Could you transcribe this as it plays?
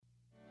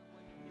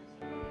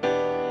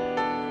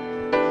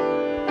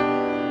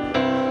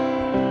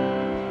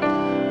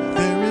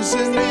There's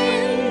an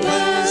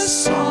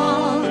endless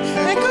song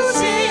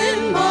echoes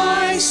in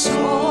my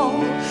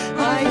soul.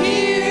 I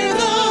hear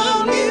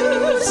the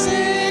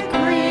music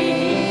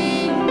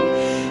ring,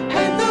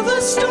 and though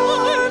the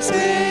storms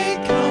they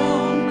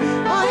come,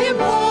 I am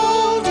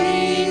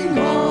holding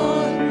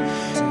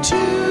on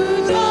to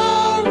the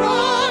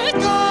rock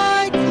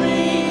I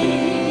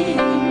cling.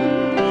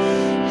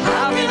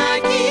 How can I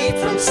keep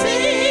from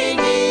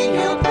singing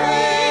your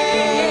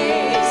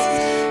praise?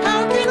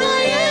 How can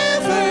I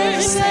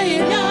ever say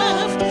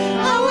enough?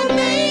 How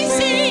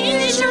amazing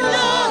is your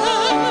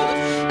love?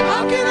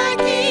 How can I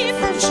keep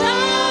from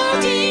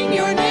shouting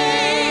your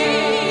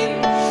name?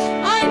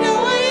 I know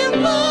I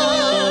am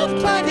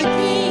loved by the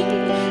King,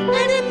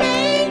 and it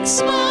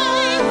makes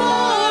my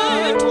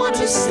heart want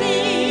to sing.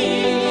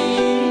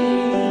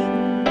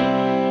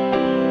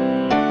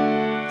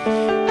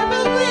 I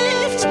will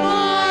lift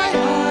my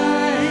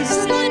eyes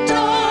in the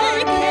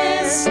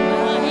darkest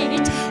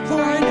night,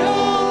 for I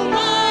know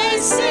my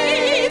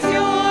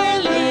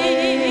Savior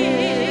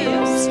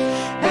lives.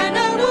 And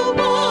I will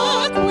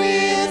walk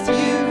with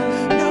you,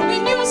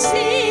 knowing you'll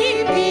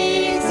see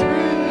me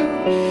through,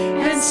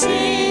 and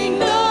sing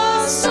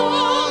the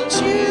songs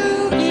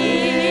you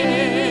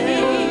give.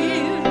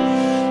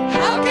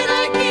 How can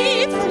I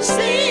keep from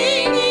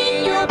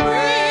singing your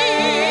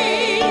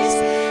praise?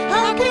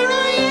 How can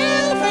I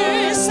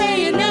ever say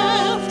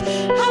enough?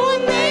 How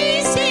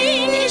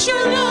amazing is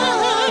your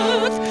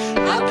love?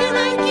 How can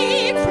I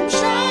keep from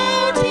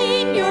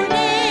shouting your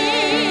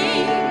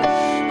name?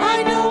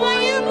 I know I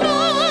am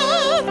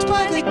loved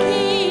by the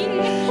King,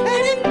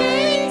 and it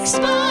makes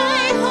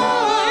my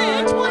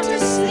heart want to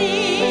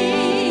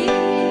sing.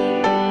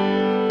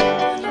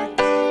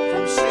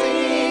 From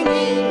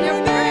singing your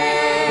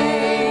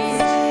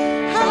praise,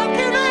 how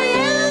can I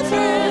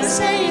ever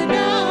say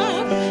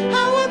enough?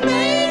 How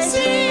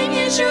amazing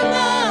is your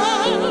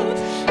love?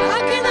 How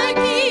can I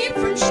keep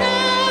from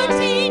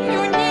shouting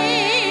your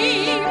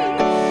name?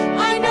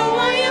 I know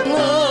I am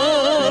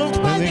loved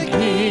by the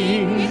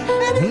King,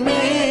 and it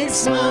makes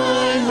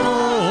my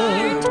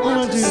heart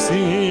want to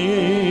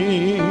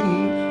sing.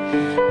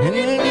 And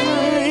it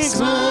makes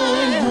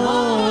my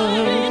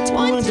heart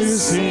want to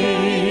sing.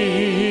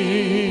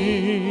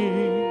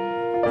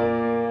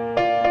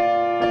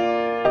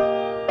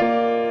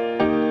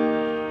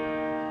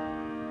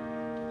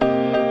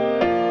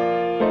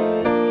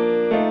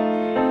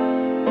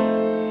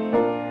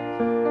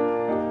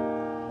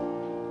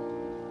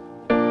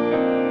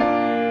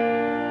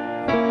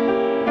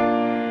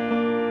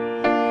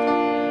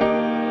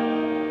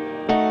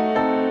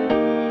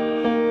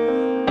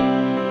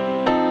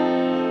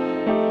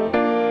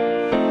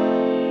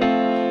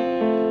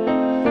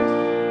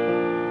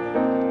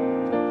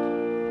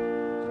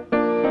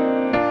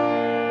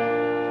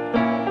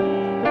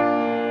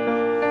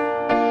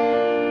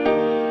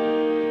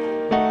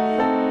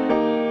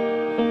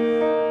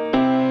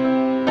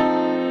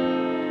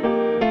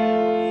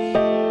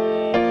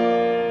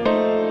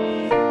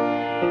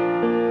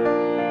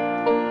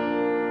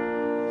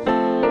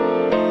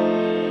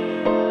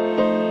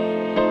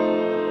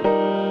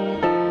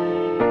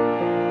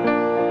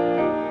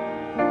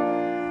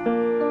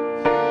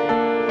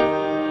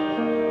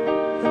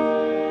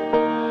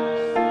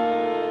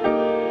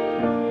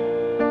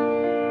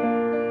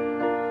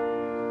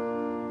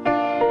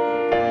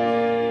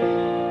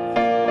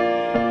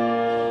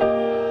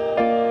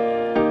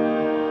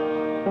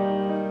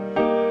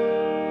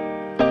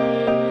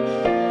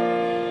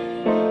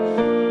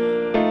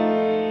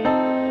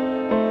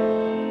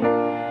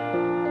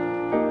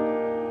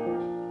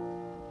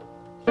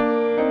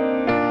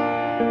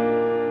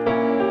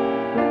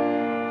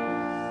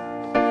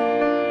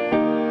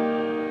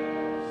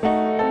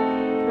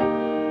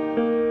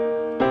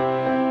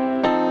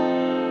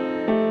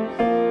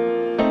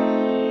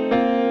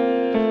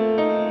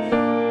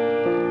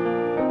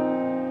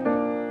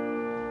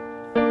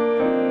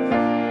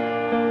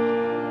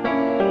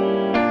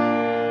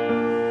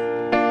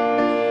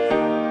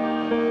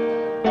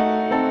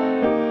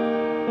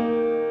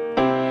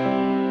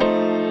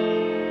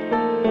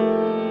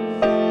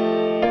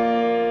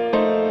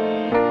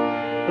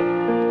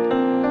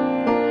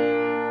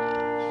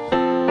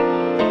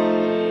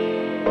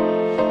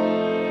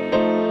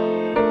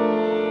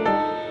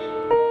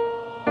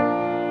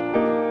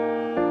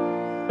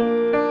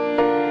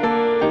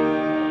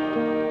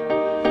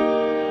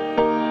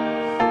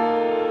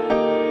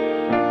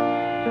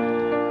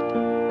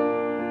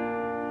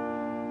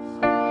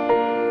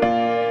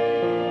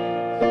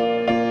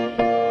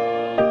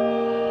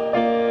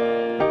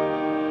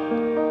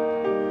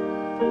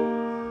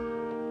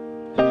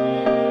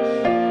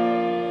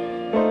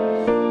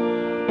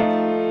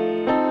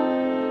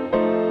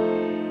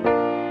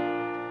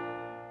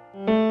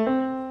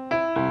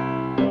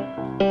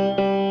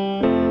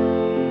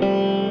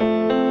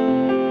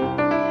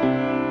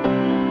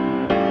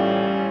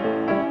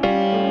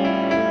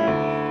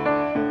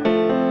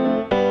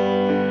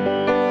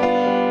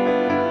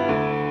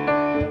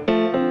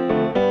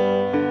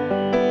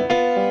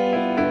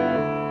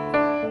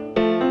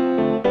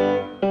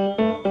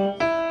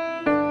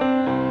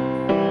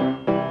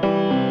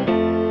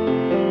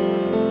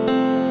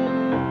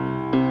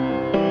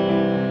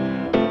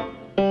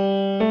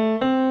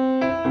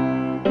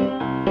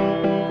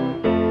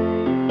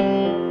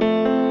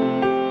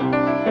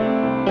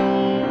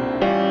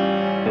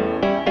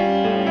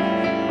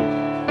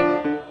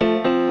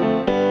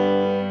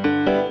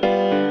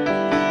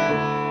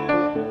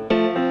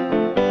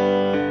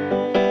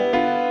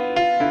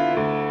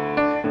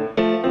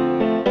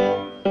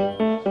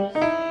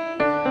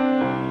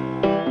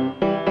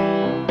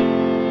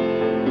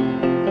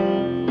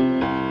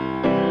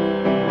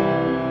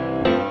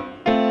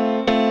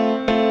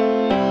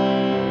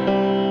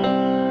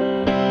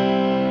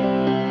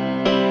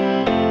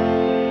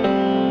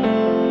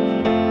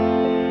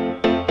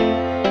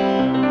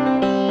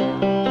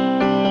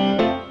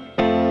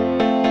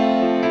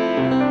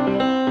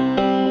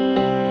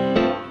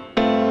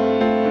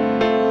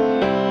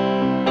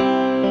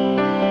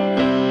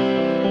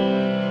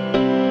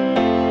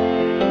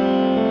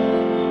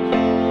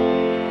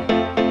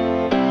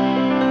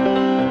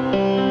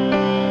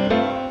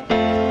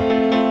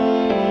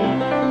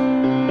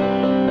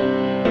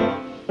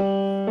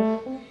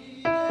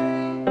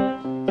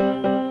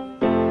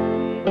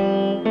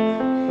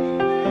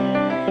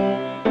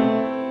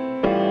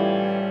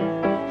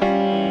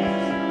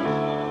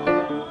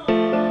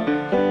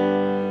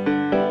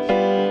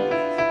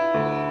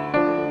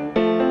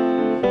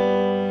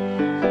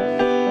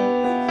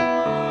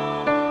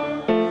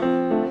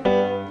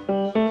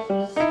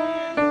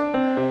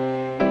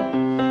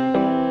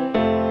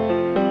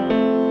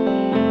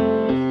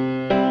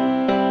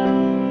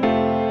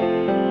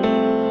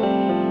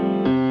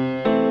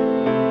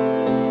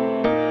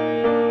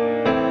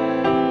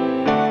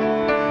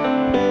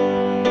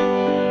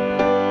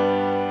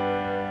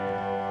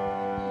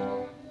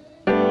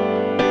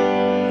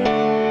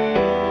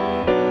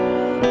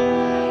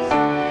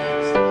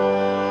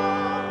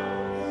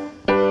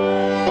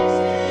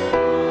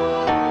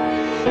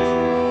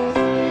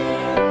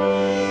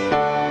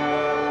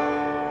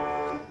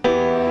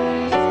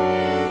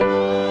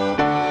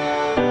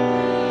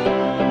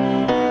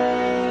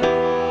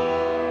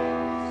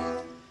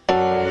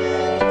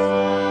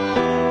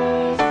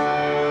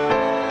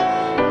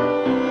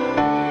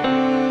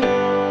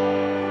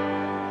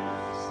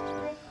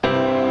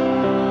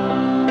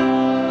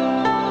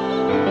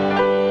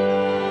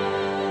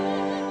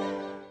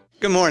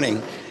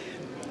 morning.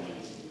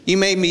 You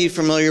may be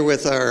familiar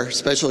with our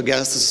special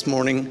guest this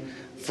morning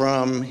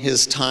from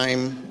his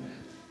time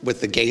with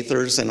the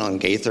Gaithers and on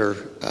Gaither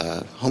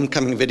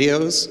homecoming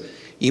videos.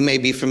 You may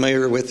be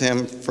familiar with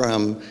him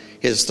from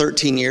his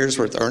 13 years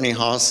with Ernie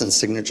Haas and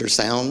Signature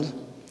Sound.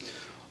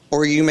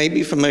 Or you may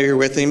be familiar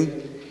with him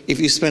if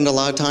you spend a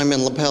lot of time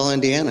in LaPel,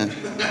 Indiana,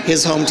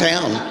 his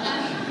hometown.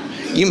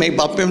 You may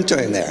bump into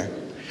him there.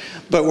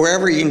 But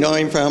wherever you know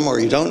him from or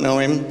you don't know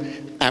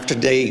him, after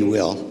today you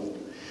will.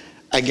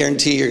 I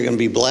guarantee you're going to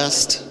be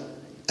blessed,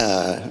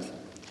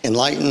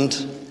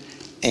 enlightened,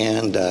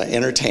 and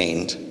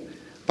entertained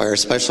by our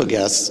special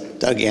guest,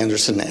 Doug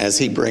Anderson, as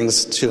he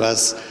brings to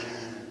us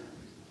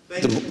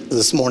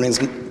this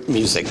morning's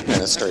music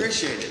ministry. I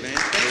appreciate it, man.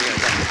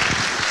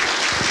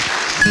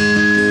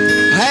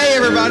 Hey,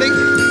 everybody.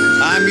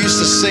 I'm used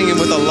to singing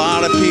with a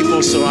lot of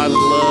people, so I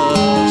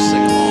love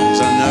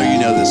sing-alongs. I know you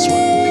know this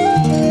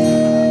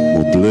one.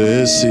 Well,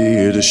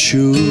 blessed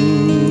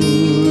assurance.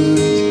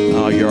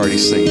 Oh, you're already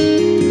singing.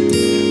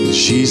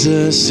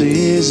 Jesus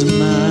is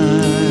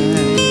mine.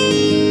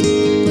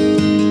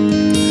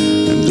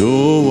 And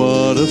oh,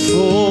 what a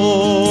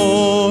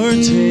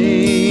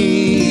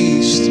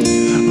foretaste of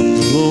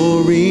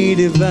glory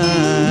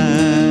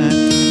divine.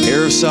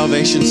 Air of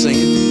salvation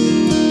singing.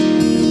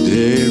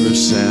 Air of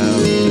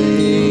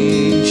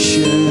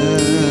salvation,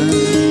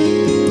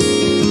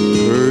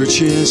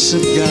 purchase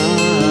of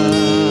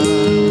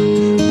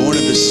God, born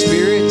of the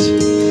Spirit,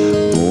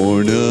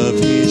 born of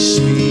His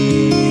Spirit,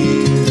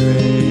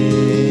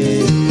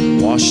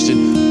 washed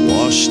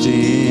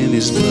in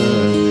His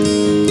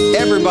blood.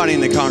 Everybody in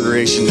the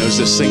congregation knows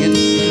this singing.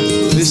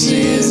 This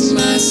is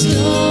my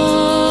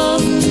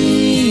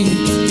story.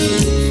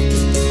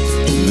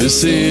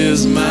 This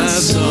is my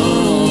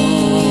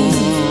song.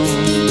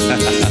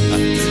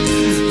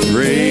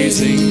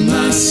 Praising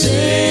my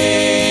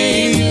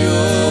Savior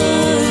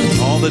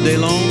all the day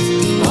long,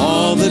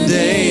 all the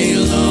day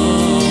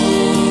long.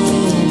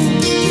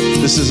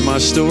 This is my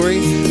story.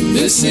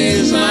 This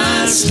is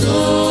my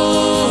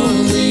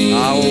story.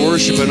 I will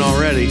worship it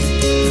already.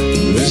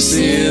 This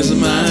is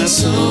my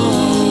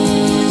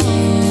song.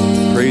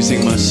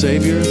 Praising my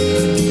Savior,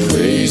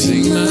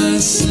 praising my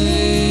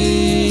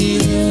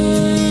Savior,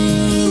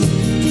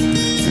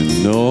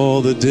 and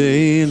all the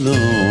day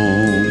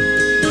long.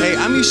 Hey,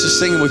 I'm used to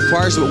singing with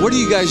choirs, but what are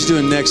you guys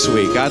doing next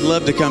week? I'd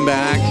love to come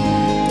back.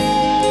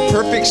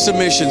 Perfect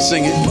submission,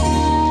 sing it.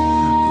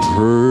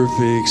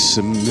 Perfect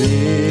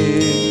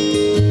submit.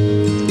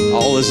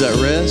 All is at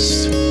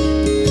rest.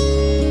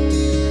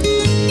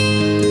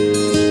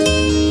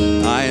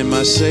 I and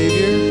my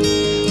Savior,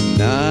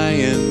 and I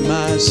and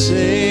my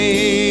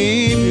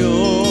Savior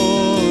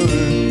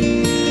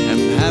am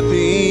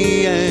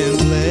happy and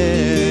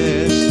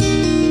blessed.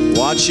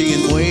 Watching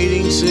and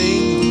waiting,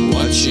 sing.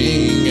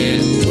 Watching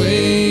and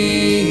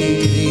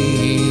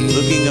waiting,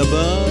 looking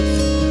above,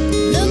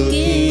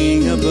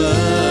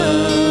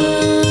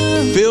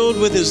 filled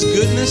with His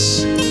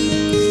goodness,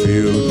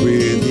 filled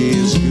with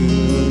His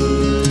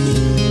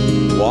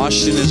good,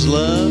 washed in His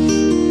love.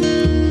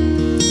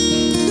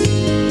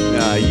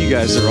 You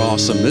guys are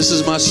awesome. This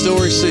is my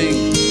story,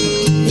 sing.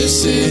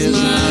 This is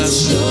my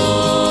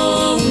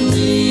story.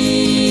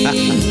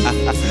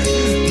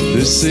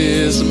 This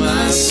is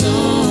my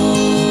song.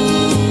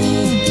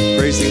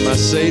 Praising my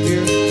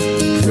Savior,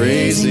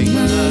 praising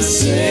my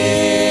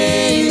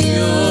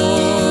Savior,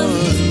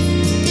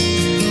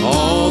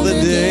 all the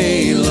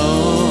day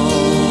long.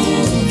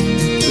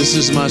 This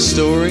is my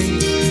story.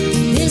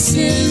 This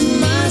is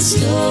my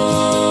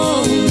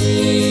story.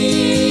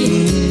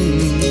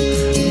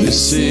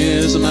 This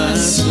is my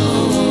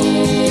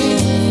song.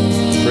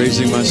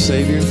 Praising my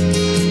Savior,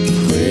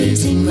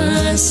 praising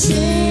my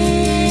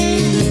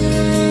Savior,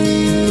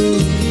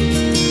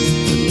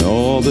 and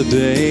all the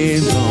day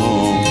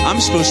long. I'm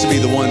supposed to be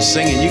the one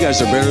singing. You guys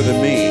are better than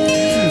me.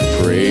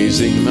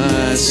 Praising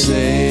my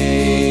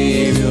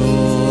Savior,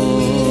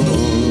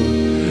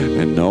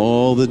 and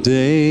all the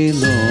day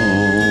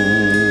long.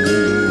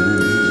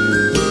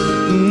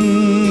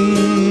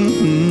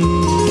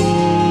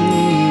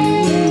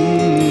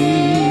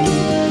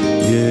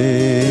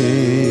 Yeah.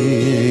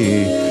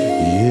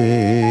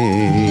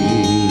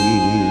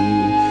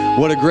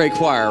 What a great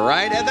choir,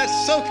 right? And that's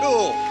so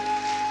cool.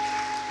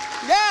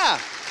 Yeah.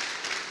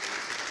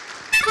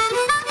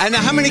 And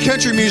now, how many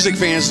country music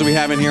fans do we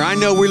have in here? I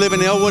know we live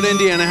in Elwood,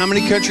 Indiana. How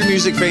many country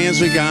music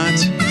fans we got?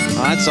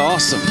 Oh, that's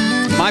awesome.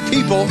 My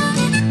people,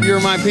 you're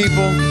my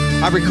people.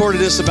 I recorded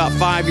this about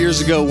 5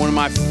 years ago, one of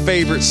my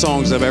favorite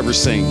songs I've ever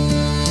sung.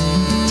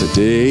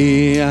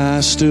 Today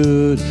I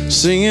stood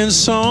singing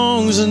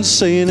songs and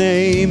saying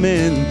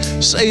amen,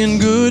 saying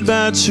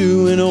goodbye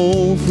to an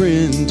old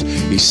friend.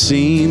 He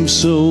seemed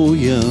so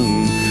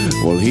young.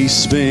 Well, he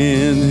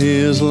spent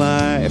his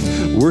life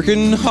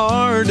working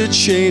hard to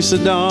chase a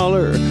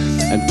dollar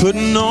and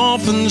putting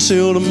off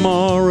until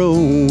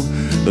tomorrow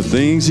the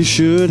things he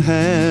should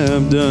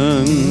have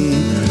done.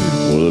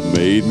 Well, it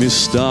made me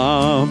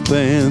stop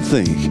and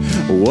think,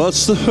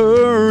 what's the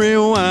hurry,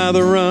 why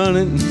the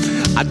running?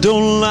 I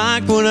don't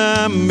like what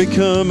I'm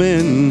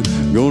becoming.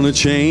 Gonna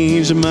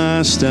change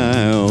my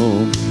style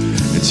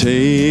and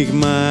take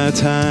my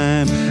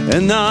time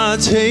and not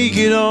take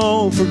it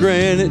all for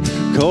granted,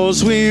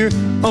 'cause we're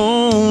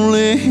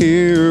only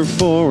here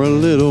for a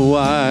little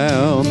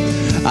while.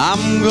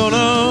 I'm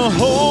gonna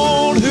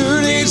hold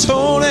who needs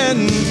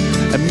holding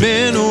and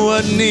mend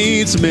what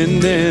needs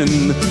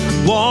mending.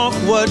 Walk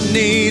what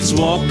needs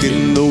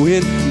walking, though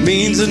it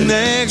means an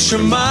extra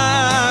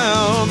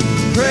mile.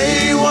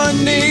 Pray what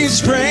needs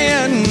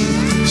praying,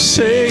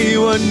 say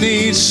what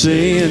needs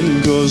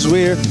saying, 'cause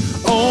we're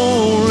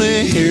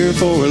only here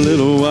for a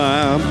little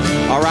while.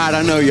 All right,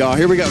 I know y'all.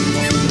 Here we go.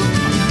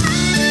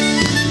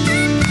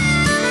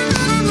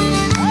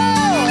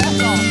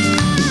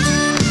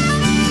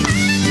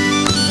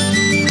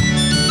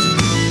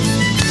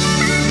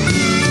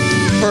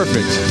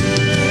 Perfect.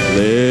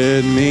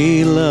 Let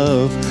me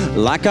love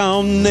like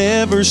I'll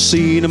never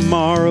see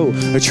tomorrow.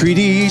 I treat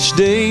each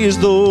day as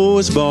though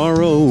it's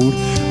borrowed,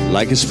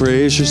 like it's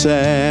precious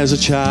as a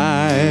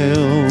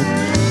child.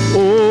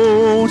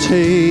 Oh,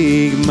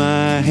 take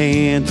my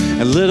hand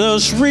and let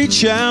us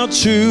reach out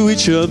to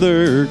each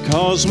other,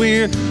 'cause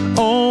we're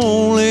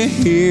only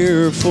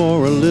here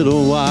for a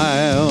little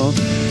while.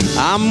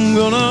 I'm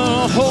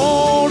gonna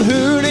hold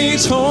who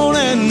needs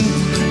holding,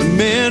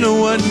 mend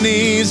what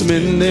needs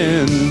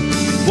mending.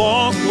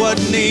 Walk what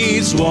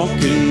needs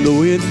walking,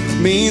 though it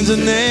means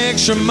an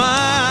extra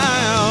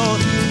mile.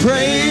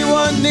 Pray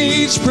what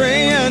needs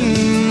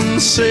praying,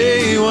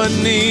 say what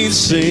needs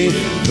saying,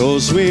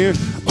 'cause we're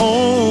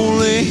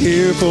only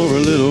here for a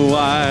little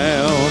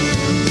while.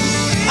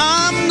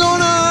 I'm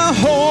gonna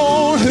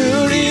hold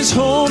who needs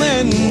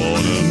holding,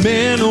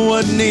 mend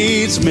what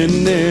needs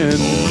mending.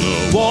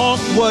 Walk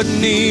what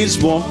needs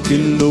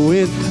walking, though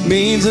it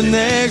means an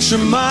extra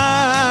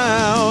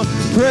mile.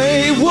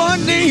 Pray what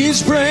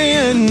needs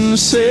praying,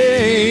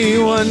 say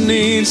what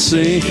needs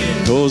saying,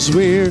 'cause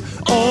we're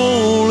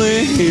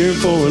only here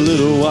for a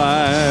little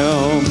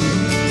while.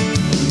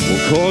 Well,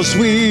 'cause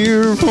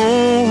we're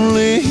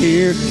only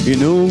here, you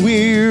know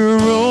we're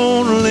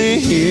only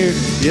here.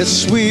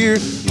 Yes, we're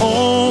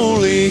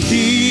only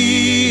here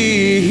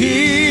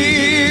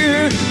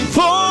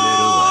for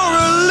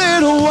a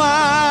little while.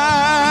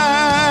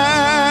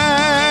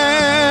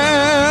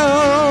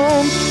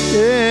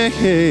 Yeah.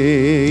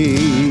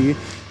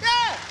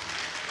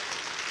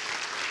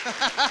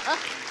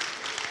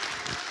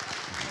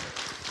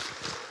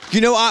 You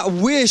know, I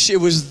wish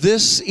it was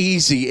this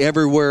easy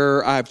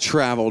everywhere I've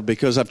traveled,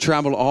 because I've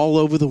traveled all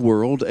over the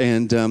world,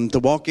 and to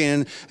walk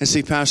in and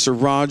see Pastor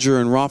Roger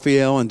and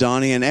Raphael and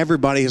Donnie and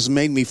everybody has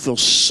made me feel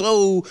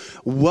so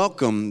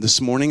welcome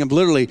this morning. I've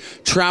literally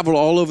traveled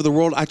all over the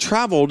world. I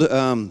traveled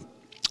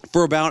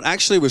for about,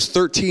 actually it was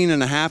 13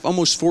 and a half,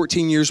 almost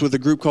 14 years with a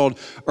group called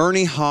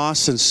Ernie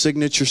Haas and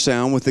Signature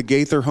Sound with the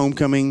Gaither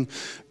Homecoming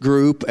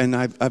group. And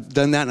I've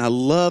done that, and I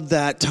love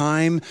that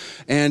time.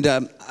 And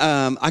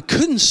I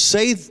couldn't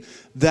say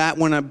that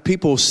when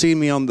people see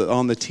me on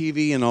the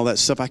TV and all that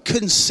stuff. I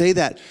couldn't say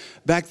that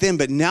back then,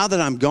 but now that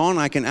I'm gone,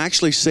 I can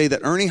actually say that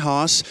Ernie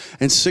Haas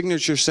and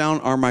Signature Sound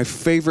are my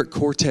favorite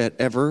quartet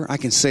ever. I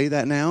can say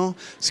that now.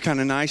 It's kind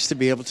of nice to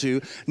be able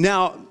to.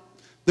 Now,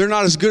 they're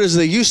not as good as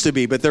they used to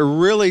be, but they're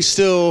really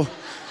still,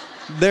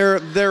 they're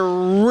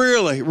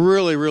really,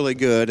 really, really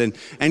good.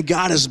 And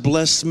God has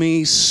blessed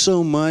me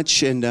so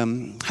much, and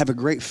have a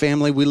great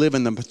family. We live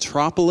in the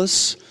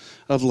metropolis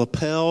of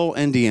LaPel,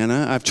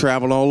 Indiana. I've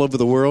traveled all over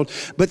the world.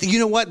 But you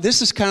know what?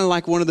 This is kind of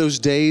like one of those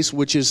days,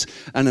 which is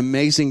an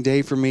amazing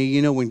day for me.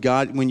 You know,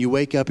 when you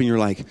wake up and you're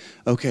like,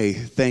 okay,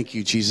 thank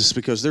you, Jesus,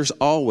 because there's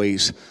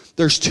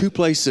two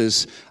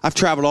places. I've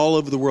traveled all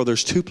over the world.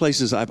 There's two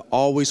places I've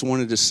always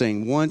wanted to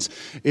sing. One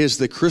is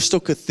the Crystal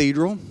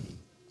Cathedral,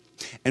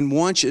 and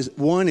one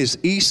is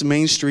East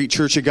Main Street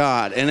Church of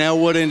God in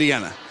Elwood,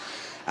 Indiana.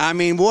 I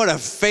mean, what a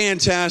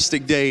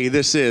fantastic day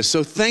this is.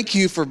 So thank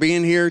you for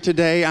being here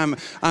today. I'm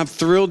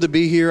thrilled to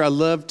be here. I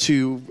love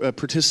to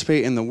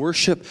participate in the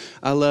worship.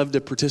 I love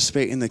to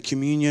participate in the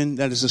communion.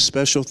 That is a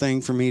special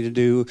thing for me to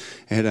do.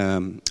 And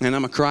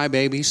I'm a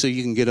crybaby, so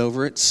you can get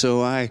over it.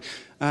 So I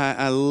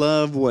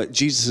love what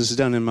Jesus has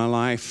done in my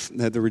life,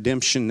 the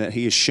redemption that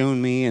he has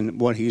shown me and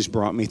what he's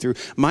brought me through.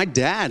 My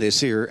dad is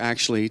here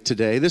actually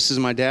today. This is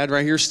my dad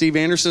right here, Steve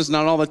Anderson. It's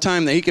not all the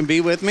time that he can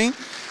be with me,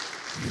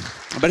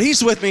 but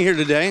he's with me here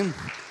today.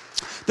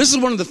 This is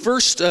one of the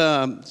first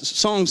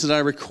songs that I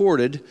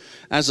recorded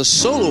as a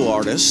solo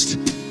artist,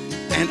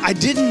 and I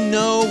didn't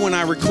know when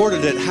I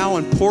recorded it how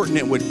important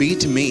it would be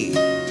to me.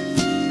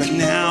 But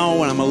now,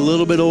 when I'm a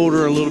little bit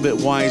older, a little bit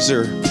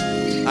wiser,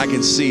 I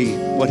can see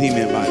what he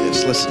meant by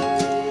this. Listen.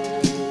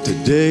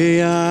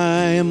 Today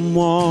I am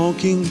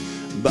walking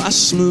by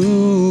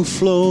smooth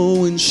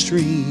flowing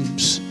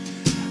streams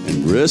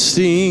and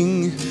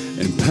resting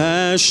in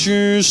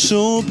pastures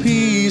so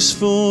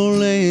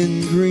peaceful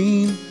and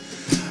green.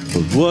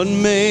 But what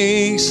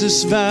makes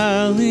this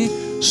valley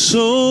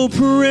so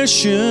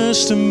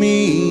precious to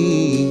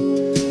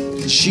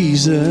me?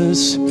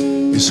 Jesus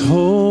is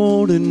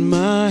holding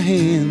my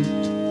hand.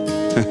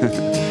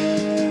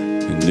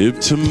 And if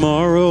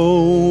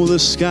tomorrow the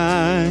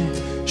sky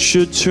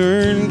should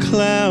turn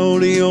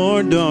cloudy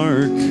or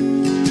dark,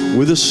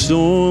 with a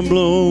storm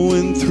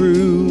blowing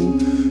through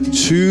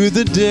to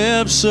the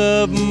depths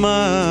of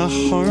my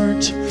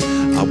heart,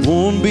 I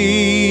won't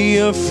be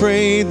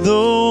afraid,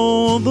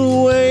 though the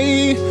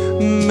way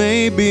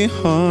may be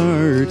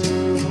hard.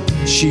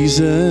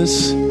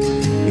 Jesus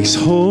is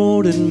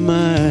holding my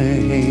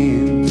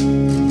hand.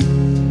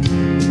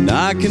 And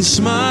I can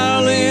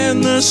smile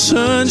in the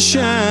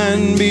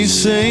sunshine, be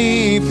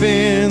safe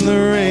in the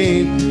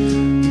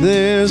rain.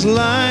 There's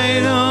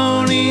light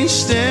on each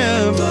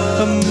step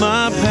of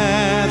my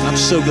path. I'm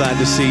so glad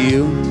to see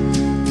you.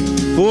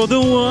 For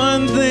the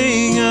one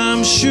thing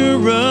I'm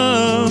sure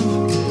of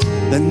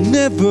that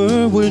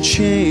never will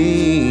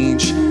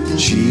change,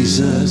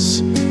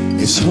 Jesus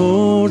is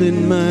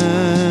holding my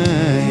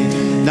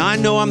hand. Now I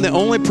know I'm the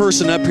only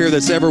person up here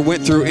that's ever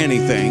went through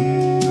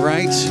anything,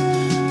 right?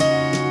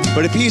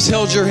 But if he's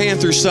held your hand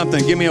through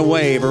something, give me a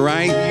wave, all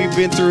right? You've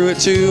been through it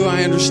too,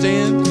 I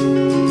understand.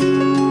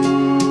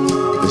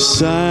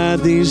 Beside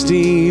these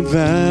deep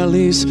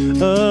valleys,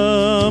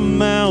 a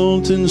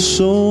mountain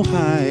so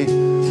high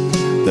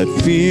that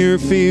fear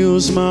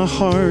fills my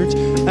heart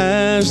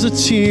as the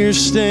tears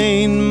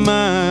stain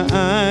my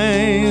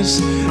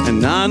eyes.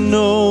 And I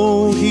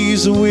know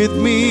he's with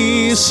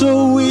me,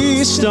 so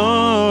we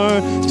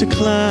start to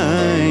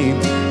climb.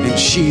 And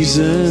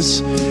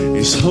Jesus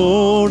is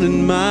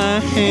holding my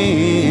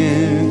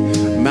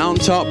hand.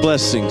 Mountaintop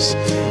blessings.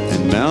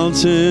 And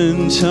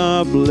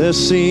mountaintop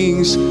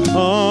blessings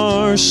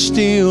are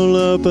still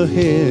up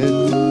ahead.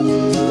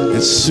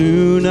 And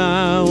soon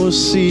I will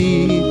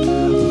see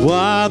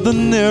why the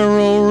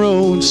narrow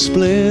road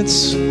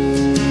splits.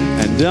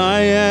 And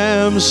I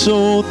am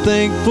so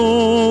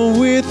thankful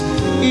with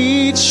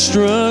each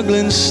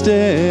struggling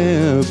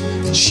step.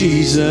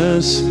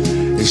 Jesus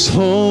is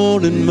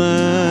holding my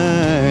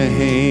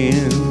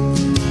hand.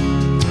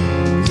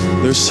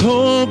 There's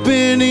hope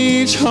in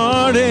each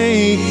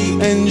heartache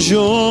and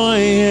joy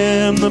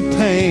in the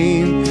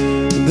pain.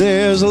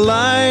 There's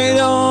light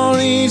on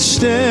each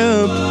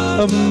step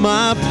of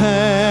my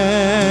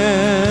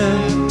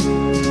path.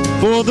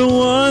 For the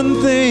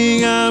one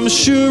thing I'm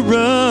sure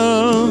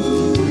of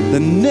that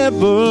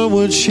never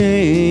will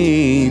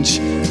change,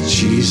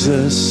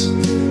 Jesus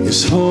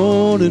is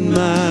holding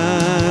my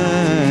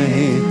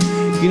hand.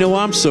 You know,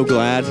 I'm so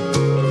glad.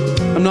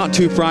 I'm not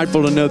too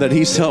prideful to know that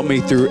he's helped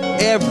me through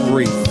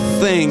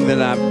everything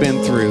that I've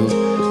been through.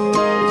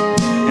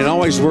 It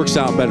always works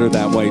out better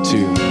that way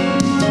too.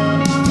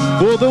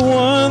 For the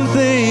one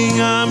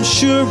thing I'm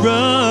sure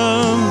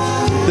of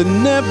that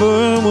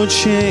never will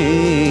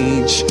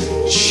change,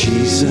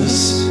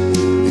 Jesus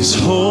is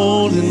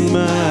holding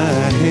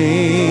my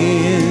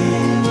hand.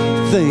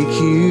 Thank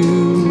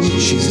you,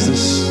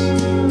 Jesus,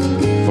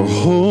 for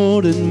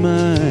holding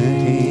my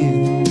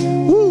hand.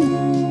 Woo.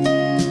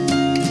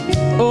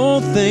 Oh,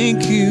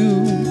 thank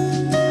you.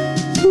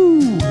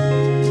 Woo.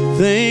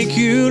 Thank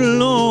you,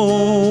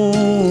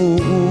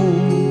 Lord,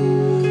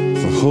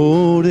 for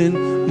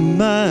holding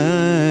my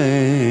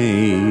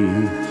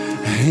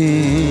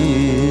hand.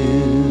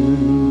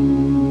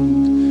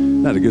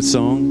 Isn't that a good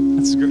song?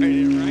 That's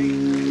great, right?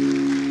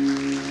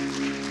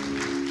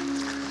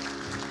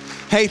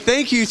 Hey,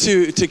 thank you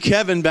to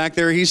Kevin back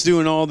there. He's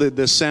doing all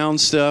the sound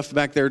stuff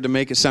back there to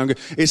make it sound good.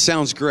 It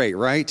sounds great,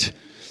 right?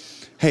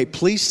 Hey,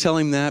 please tell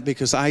him that,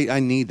 because I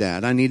need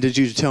that. I needed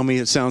you to tell me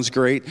it sounds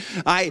great.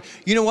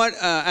 You know what?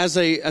 As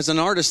an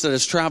artist that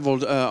has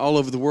traveled all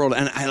over the world,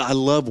 and I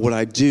love what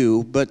I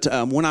do, but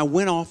when I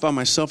went off by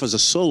myself as a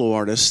solo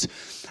artist,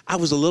 I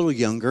was a little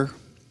younger.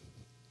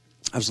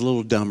 I was a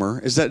little dumber.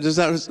 Is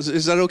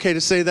that okay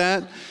to say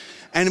that?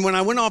 And when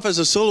I went off as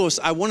a soloist,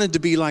 I wanted to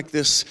be like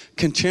this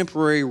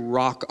contemporary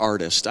rock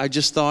artist. I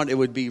just thought it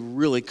would be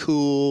really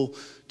cool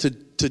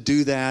to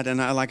do that. And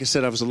like I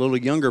said, I was a little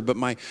younger, but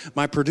my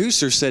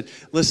producer said,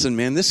 listen,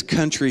 man, this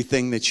country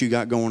thing that you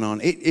got going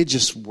on, it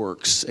just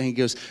works. And he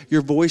goes,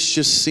 your voice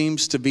just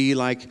seems to be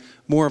like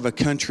more of a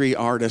country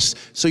artist,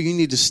 so you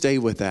need to stay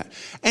with that.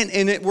 And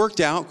it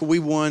worked out. We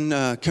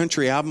won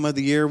Country Album of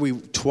the Year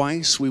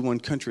twice. We won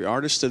Country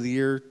Artist of the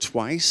Year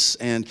twice.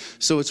 And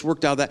so it's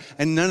worked out that.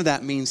 And none of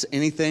that means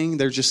anything.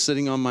 They're just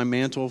sitting on my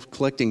mantle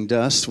collecting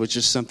dust, which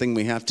is something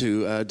we have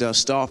to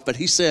dust off. But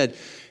he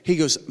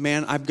goes,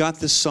 man, I've got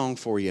this song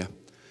for you.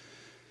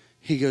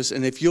 He goes,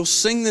 and if you'll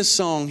sing this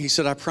song, he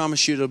said, I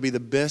promise you it'll be the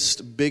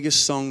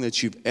biggest song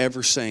that you've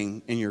ever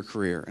sang in your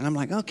career. And I'm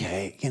like,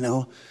 okay,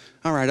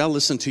 all right, I'll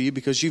listen to you,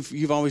 because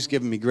you've always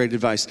given me great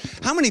advice.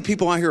 How many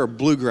people out here are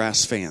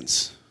bluegrass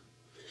fans?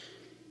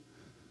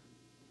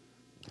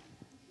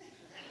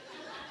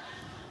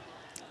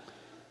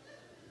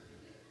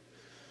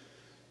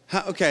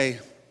 Okay,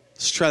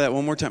 let's try that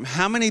one more time.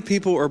 How many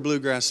people are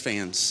bluegrass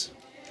fans?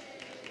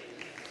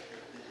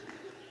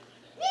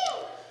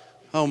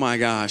 Oh my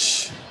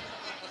gosh.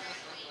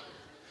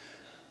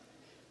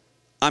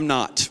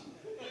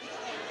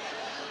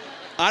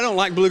 I don't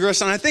like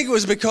bluegrass, and I think it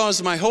was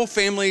because my whole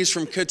family is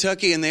from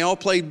Kentucky, and they all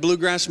played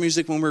bluegrass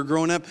music when we were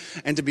growing up.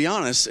 And to be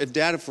honest,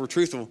 if we're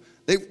truthful,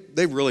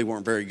 they really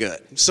weren't very good.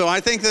 So I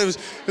think it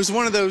was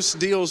one of those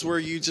deals where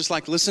you just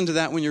like listen to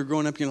that when you're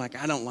growing up, and you're like,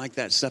 I don't like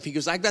that stuff. He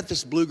goes, I got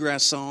this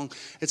bluegrass song.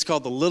 It's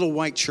called The Little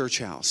White Church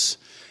House.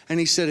 And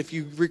he said, if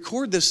you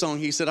record this song,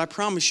 he said, I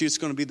promise you it's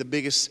going to be the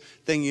biggest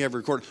thing you ever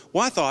record.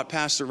 Well, I thought,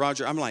 Pastor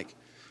Roger, I'm like,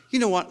 you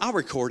know what? I'll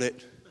record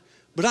it,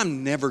 but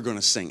I'm never going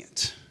to sing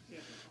it.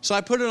 So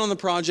I put it on the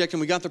project,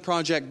 and we got the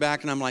project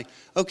back, and I'm like,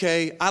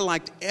 okay, I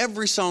liked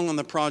every song on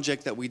the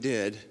project that we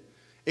did,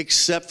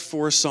 except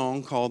for a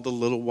song called The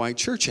Little White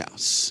Church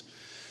House.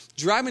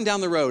 Driving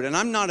down the road, and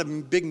I'm not a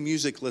big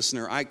music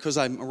listener because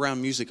I'm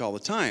around music all the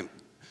time.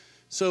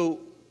 So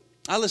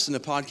I listen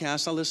to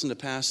podcasts, I listen to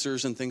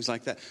pastors and things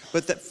like that.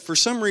 But for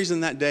some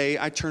reason that day,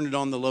 I turned it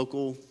on the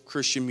local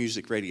Christian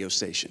music radio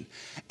station.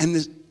 And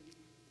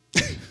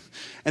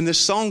this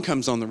song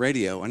comes on the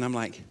radio, and I'm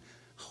like,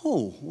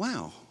 oh,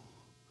 wow,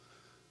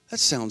 that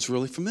sounds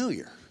really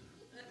familiar.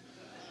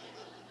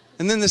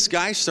 And then this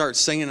guy starts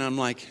singing, and I'm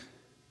like,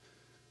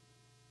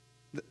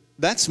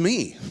 that's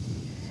me.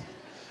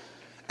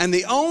 And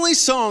the only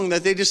song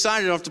that they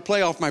decided to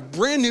play off my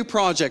brand new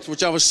project,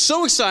 which I was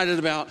so excited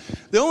about,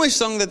 the only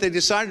song that they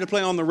decided to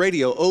play on the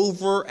radio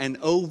over and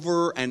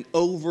over and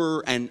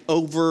over and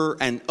over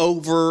and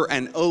over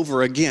and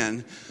over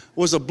again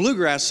was a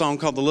bluegrass song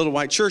called The Little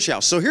White Church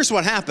House. So here's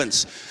what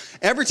happens.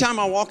 Every time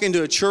I walk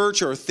into a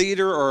church or a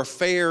theater or a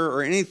fair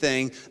or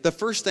anything, the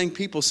first thing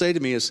people say to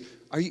me is,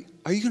 are you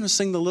going to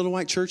sing The Little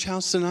White Church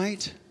House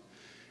tonight?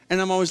 And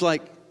I'm always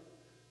like,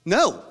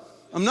 no,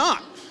 I'm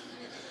not.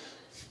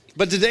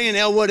 But today in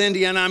Elwood,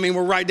 Indiana,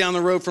 we're right down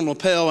the road from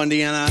LaPel,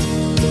 Indiana.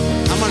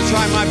 I'm going to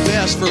try my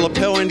best for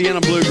LaPel, Indiana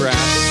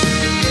Bluegrass.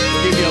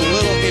 Give you a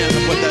little hint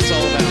of what that's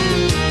all about.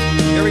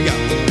 Here we go.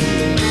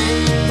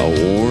 A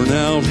worn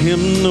out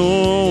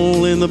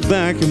hymnal in the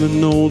back of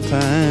an old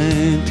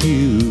pine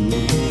pew.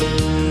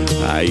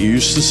 I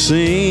used to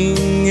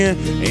sing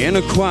in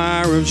a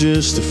choir of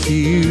just a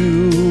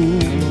few.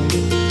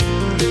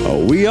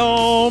 We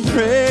all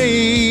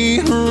pray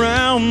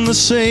around the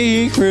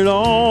sacred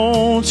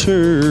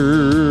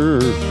altar.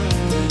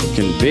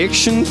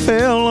 Conviction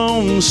fell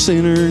on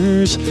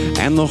sinners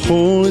and the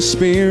Holy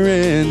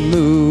Spirit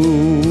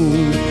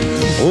moved.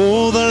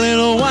 Oh, the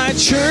little white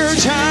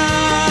church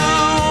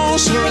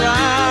house where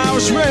I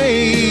was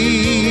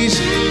raised,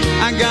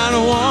 I got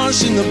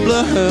washed in the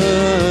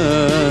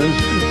blood,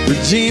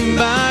 redeemed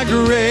by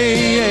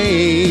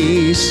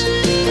grace.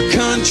 A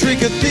country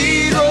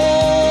cathedral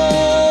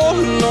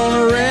on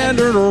a red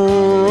dirt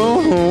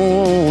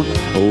road.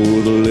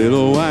 Oh, the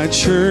little white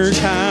church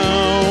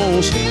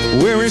house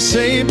where it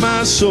saved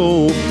my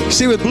soul.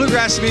 See, with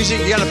bluegrass music,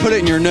 you got to put it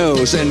in your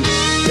nose. And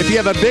if you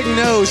have a big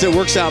nose, it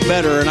works out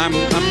better. And I'm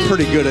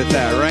pretty good at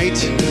that,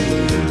 right?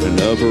 An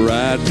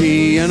upright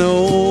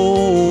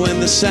piano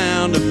and the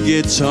sound of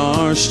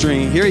guitar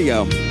string. Here you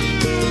go.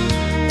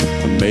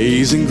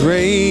 Amazing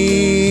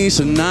grace,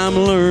 and I'm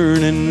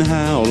learning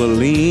how to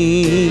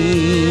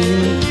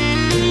lean.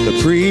 The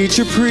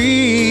preacher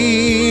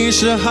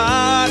preached a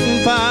hot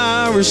and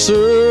fiery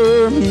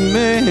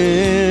sermon.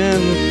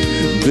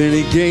 Then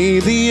he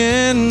gave the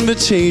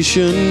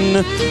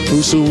invitation,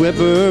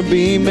 whosoever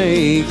be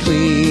made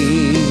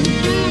clean.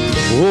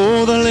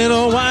 Oh, the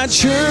little white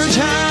church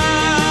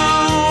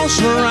house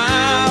where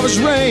I was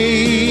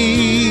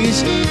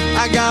raised,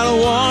 I got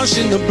washed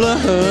in the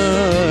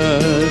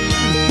blood,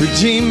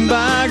 redeemed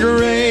by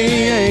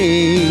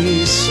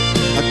grace.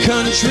 A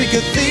country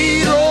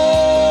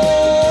cathedral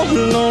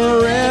on a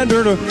red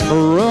dirt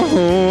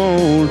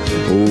road.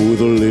 Oh,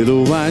 the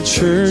little white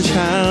church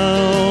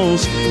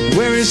house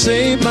where it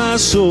saved my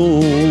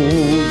soul.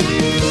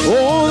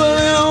 Oh, the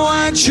little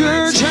white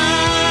church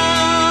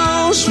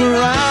house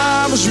where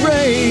I was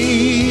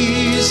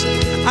raised,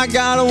 I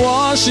got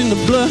washed in the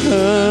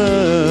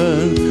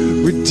blood,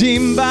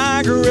 redeemed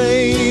by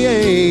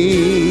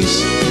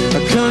grace.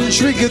 A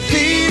country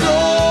cathedral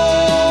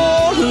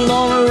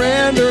on a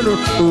red dirt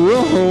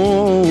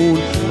road.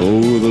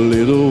 Oh, the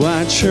little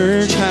white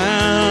church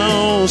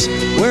house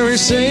where it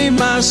saved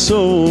my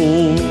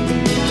soul.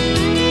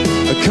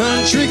 A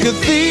country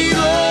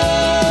cathedral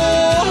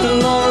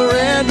on a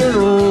red dirt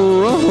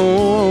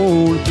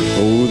road.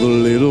 Oh, the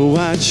little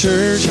white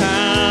church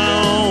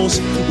house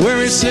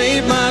where it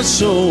saved my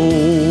soul.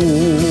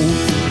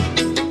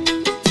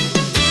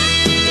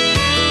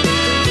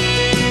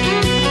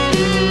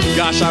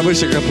 Gosh, I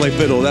wish I could play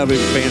fiddle. That would be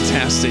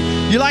fantastic.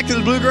 You like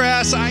the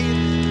bluegrass?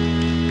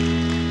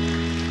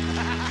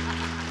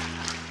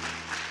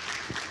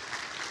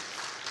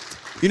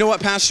 You know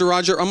what, Pastor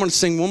Roger? I'm going to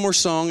sing one more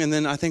song, and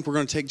then I think we're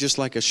going to take just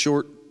like a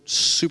short,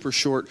 super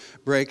short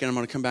break, and I'm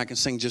going to come back and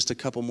sing just a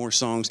couple more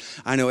songs.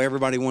 I know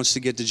everybody wants to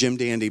get to Jim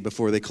Dandy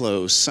before they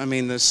close. I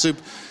am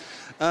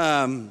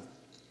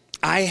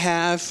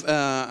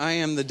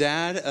the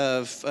dad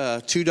of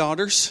 2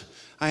 daughters.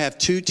 I have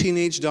 2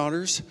 teenage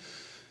daughters.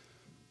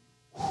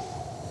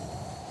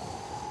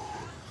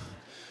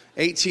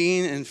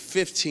 18 and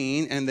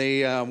 15, and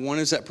they one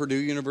is at Purdue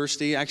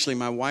University. Actually,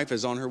 my wife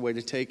is on her way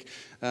to take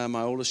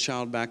my oldest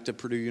child back to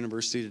Purdue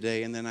University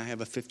today, and then I have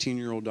a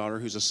 15-year-old daughter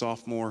who's a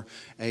sophomore.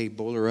 Hey,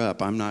 bowl her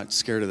up. I'm not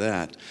scared of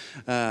that.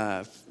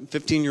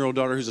 15-year-old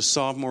daughter who's a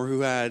sophomore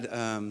who had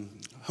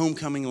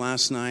homecoming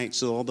last night,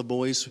 so all the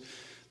boys,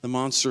 the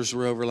monsters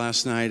were over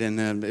last night,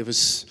 and it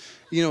was,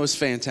 it was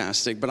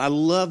fantastic. But I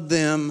love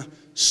them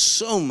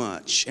so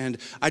much. And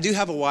I do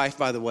have a wife,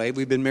 by the way.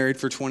 We've been married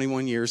for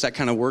 21 years. That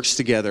kind of works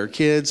together.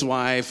 Kids,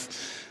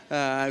 wife.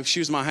 She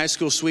was my high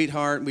school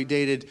sweetheart. We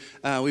dated.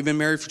 We've been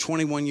married for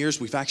 21 years.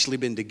 We've actually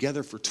been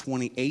together for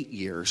 28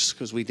 years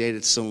because we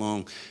dated so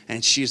long.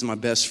 And she's my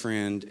best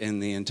friend in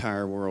the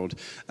entire world.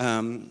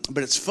 But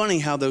it's funny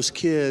how those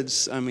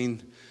kids,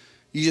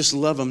 you just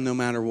love them no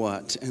matter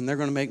what. And they're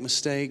going to make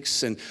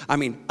mistakes. And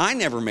I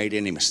never made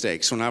any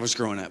mistakes when I was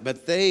growing up.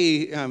 But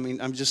they,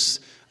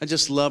 I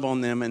just love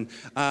on them. And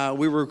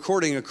we were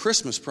recording a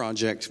Christmas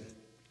project.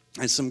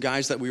 And some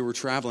guys that we were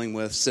traveling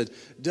with said,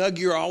 Doug,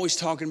 you're always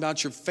talking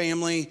about your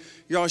family.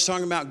 You're always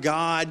talking about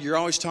God. You're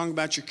always talking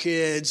about your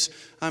kids.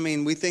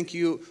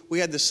 We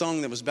had this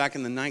song that was back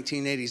in the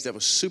 1980s that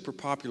was super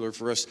popular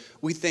for us.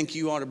 We think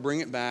you ought to bring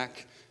it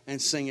back and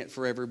sing it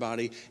for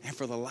everybody. And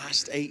for the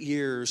last 8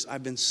 years,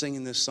 I've been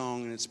singing this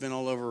song, and it's been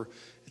all over.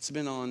 It's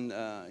been on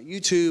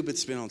YouTube.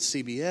 It's been on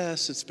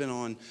CBS. It's been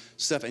on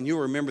stuff. And you'll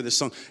remember this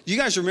song. Do you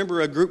guys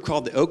remember a group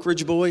called the Oak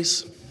Ridge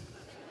Boys?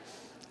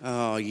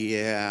 Oh,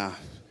 yeah.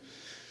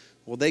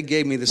 Well, they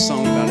gave me this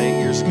song about 8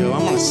 years ago.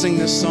 I'm going to sing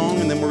this song,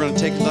 and then we're going to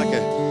take like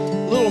a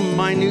little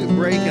minute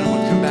break, and I'm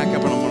going to come back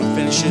up, and I'm going to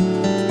finish it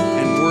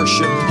and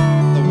worship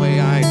the way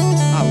I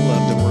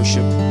love to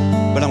worship.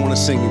 But I want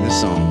to sing you this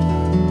song.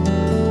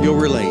 You'll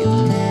relate.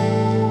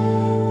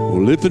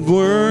 Well, if it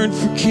weren't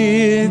for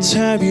kids,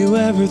 have you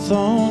ever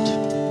thought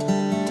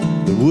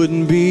there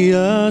wouldn't be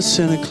a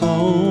Santa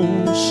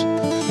Claus?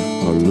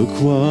 Or look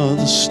what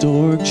the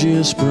stork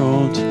just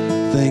brought.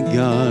 Thank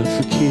God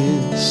for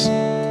kids.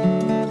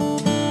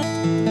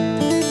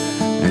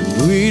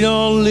 We'd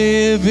all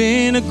live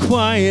in a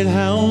quiet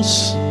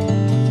house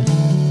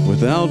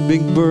without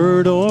Big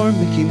Bird or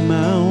Mickey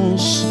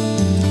Mouse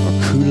or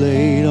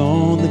Kool-Aid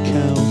on the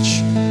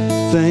couch.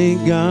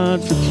 Thank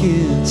God for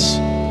kids.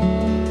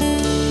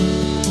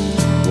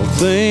 Well,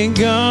 thank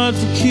God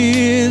for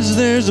kids.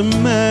 There's a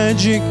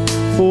magic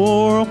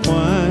for a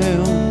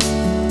while,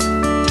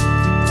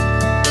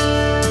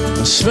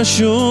 a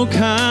special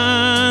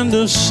kind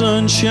of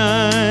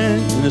sunshine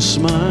and a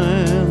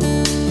smile.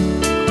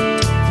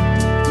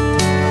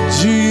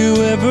 Do you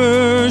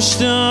ever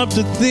stop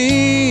to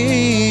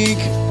think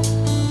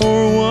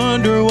or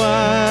wonder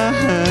why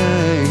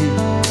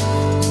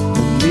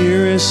the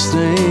nearest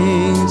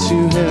thing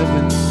to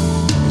heaven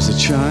is a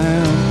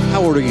child?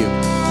 How old are you?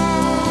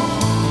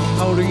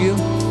 How old are you?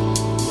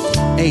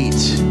 8.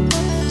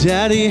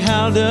 Daddy,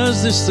 how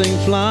does this thing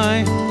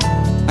fly?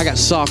 I got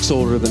socks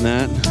older than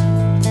that.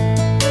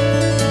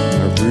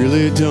 I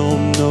really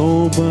don't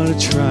know, but I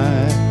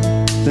try.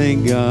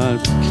 Thank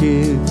God for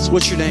kids.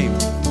 What's your name?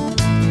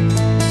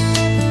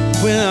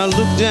 When I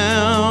look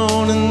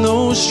down in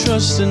those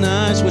trusting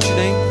eyes, what's your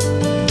name?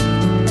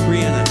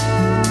 Brianna.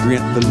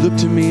 Brianna. But look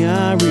to me,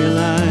 I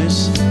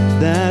realize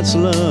that's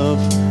love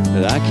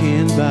that I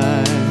can't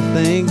buy.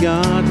 Thank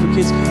God for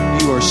kids.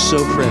 You are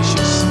so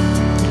precious.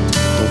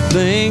 Well,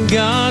 thank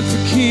God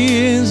for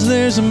kids.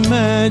 There's a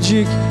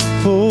magic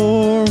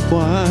for a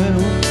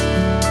while.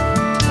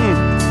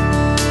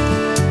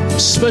 A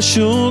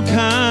special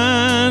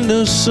kind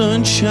of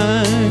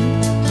sunshine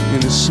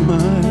and a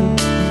smile.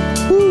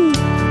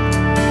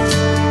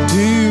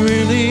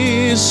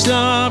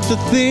 Stop to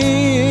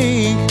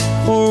think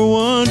or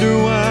wonder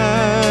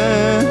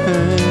why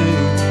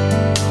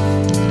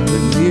the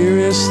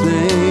nearest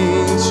thing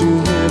to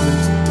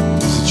heaven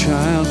is a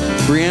child.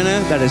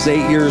 Brianna, that is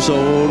 8 years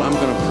old. I'm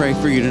going to pray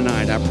for you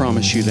tonight. I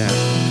promise you that.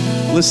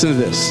 Listen to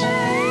this.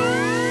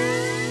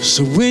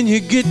 So when you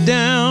get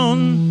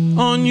down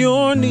on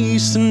your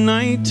knees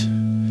tonight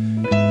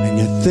and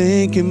you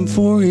thank Him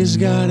for His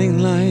guiding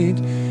light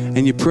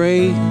and you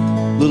pray,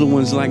 little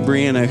ones like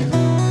Brianna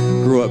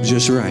grow up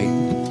just right.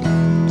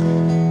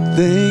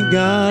 Thank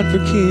God for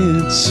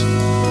kids.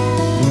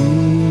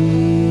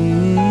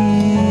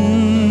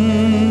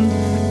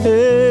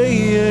 Hey,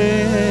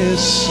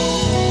 yes.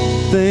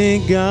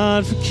 Thank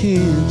God for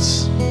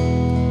kids.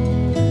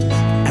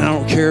 And I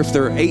don't care if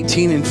they're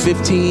 18 and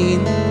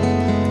 15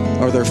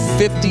 or they're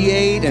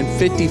 58 and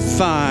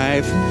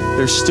 55,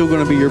 they're still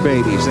going to be your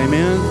babies.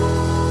 Amen?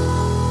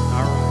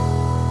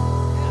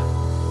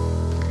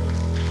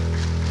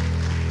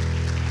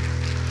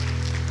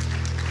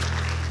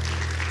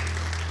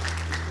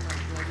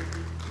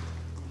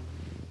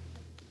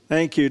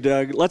 Thank you,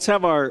 Doug. Let's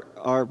have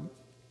our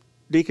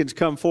deacons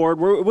come forward.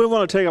 We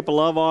want to take up a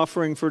love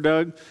offering for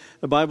Doug.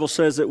 The Bible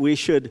says that we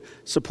should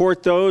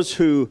support those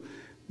who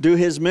do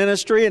his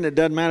ministry, and it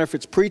doesn't matter if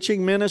it's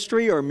preaching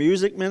ministry or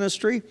music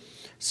ministry.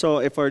 So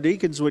if our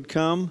deacons would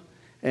come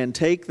and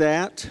take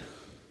that,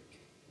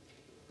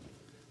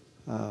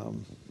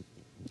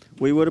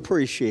 we would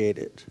appreciate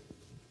it.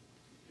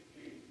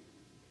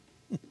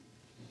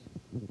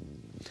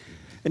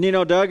 And you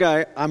know, Doug,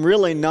 I'm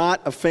really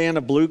not a fan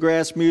of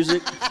bluegrass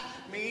music.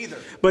 Me either.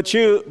 But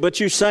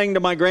you sang to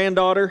my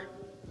granddaughter,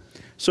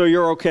 so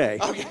you're okay.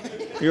 Okay.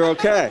 You're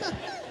okay.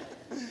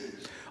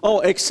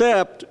 Oh,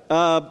 except,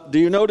 do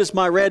you notice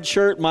my red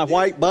shirt and my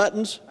white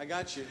buttons? I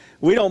got you.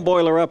 We don't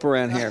boil her up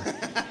around here.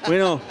 We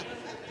don't.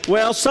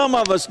 Well, some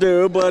of us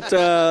do, but,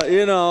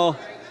 you know,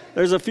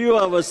 there's a few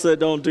of us that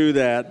don't do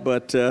that.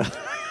 But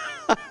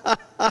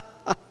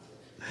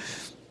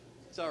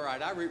It's all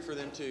right. I root for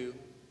them too.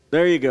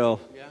 there you go.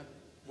 Yeah.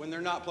 When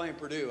they're not playing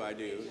Purdue, I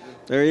do.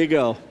 There you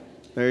go.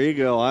 There you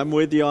go. I'm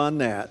with you on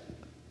that.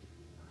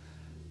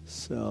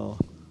 So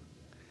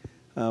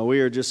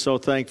we are just so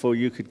thankful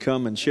you could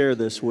come and share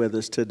this with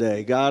us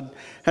today. God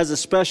has a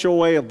special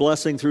way of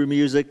blessing through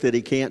music that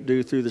he can't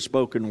do through the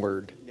spoken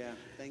word. Yeah.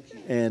 Thank you.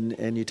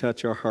 And you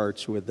touch our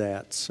hearts with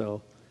that.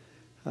 So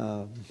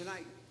Do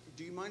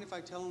you mind if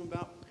I tell them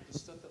about the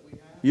stuff that we have?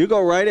 you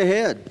go right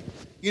ahead.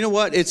 You know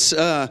what? It's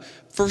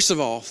first of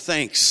all,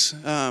 thanks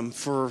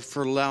for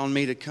allowing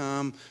me to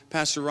come,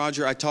 Pastor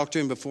Roger. I talked to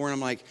him before, and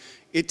I'm like,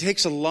 it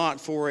takes a lot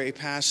for a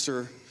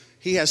pastor.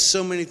 He has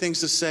so many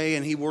things to say,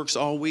 and he works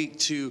all week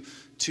to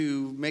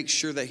make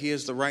sure that he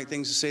has the right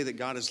things to say that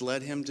God has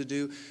led him to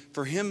do.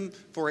 For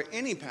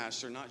any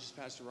pastor, not just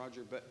Pastor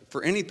Roger, but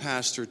for any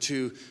pastor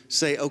to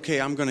say, okay,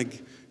 I'm going to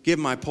give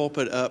my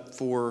pulpit up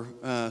for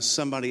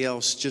somebody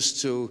else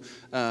just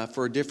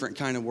for a different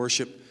kind of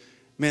worship.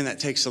 Man, that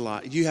takes a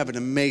lot. You have an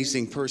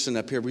amazing person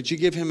up here. Would you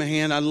give him a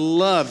hand? I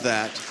love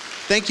that.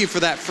 Thank you for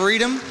that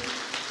freedom.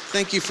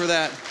 Thank you for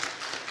that.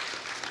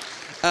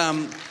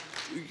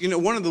 You know,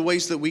 one of the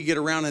ways that we get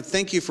around, and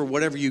thank you for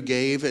whatever you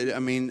gave. I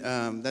mean,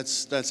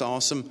 that's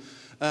awesome.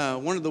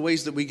 One of the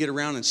ways that we get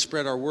around and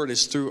spread our word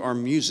is through our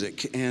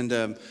music.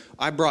 And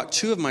I brought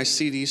 2 of my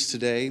CDs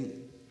today.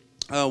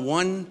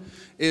 One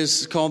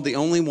is called The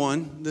Only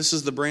One. This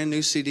is the brand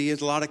new CD.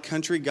 It's a lot of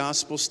country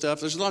gospel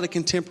stuff. There's a lot of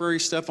contemporary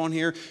stuff on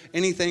here.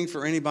 Anything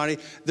for anybody.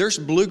 There's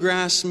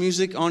bluegrass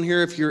music on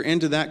here if you're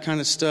into that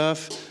kind of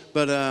stuff.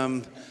 But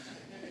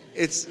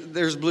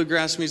there's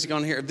bluegrass music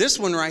on here. This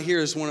one right here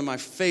is one of my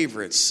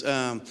favorites.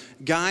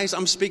 Guys,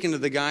 I'm speaking to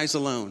the guys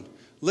alone.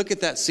 Look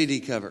at that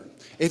CD cover.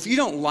 If you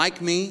don't like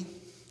me,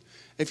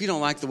 if you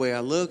don't like the way I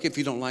look, if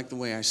you don't like the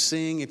way I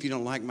sing, if you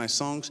don't like my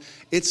songs,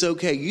 it's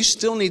okay. You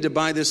still need to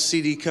buy this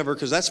CD cover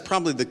because that's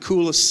probably the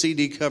coolest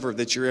CD cover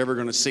that you're ever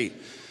going to see.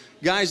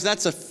 Guys,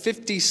 that's a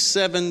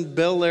 57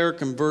 Bel Air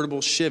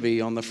convertible Chevy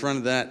on the front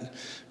of that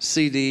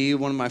CD,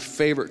 one of my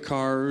favorite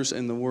cars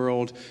in the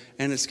world,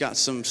 and it's got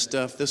some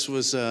stuff. This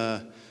was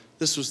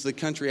the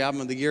Country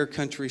Album of the Year,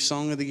 Country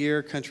Song of the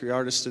Year, Country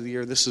Artist of the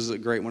Year. This is a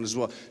great one as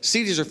well.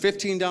 CDs are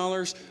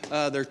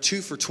 $15. They're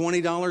 2 for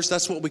 $20.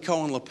 That's what we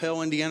call in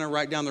LaPel, Indiana,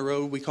 right down the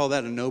road. We call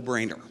that a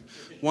no-brainer.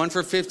 1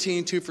 for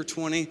 $15, 2 for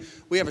 $20.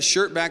 We have a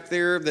shirt back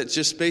there that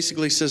just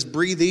basically says,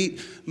 breathe,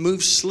 eat,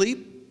 move,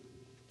 sleep.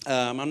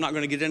 I'm not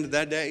going to get into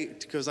that day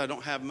because I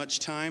don't have much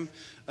time.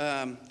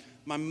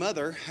 My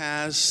mother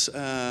has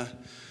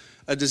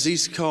a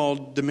disease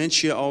called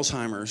dementia,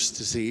 Alzheimer's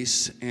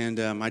disease, and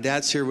my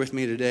dad's here with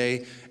me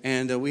today,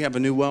 and we have a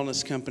new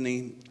wellness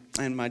company,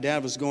 and my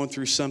dad was going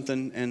through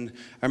something, and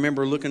I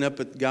remember looking up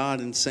at God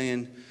and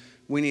saying,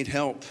 we need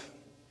help,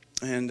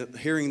 and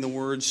hearing the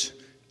words,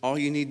 all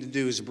you need to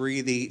do is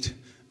breathe, eat,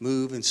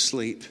 move, and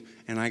sleep,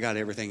 and I got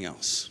everything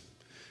else.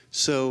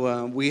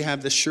 So we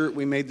have this shirt.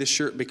 We made this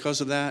shirt because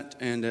of that,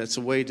 and it's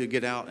a way to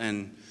get out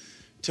and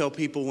tell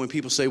people, when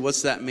people say,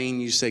 what's that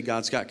mean? You say,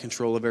 God's got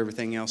control of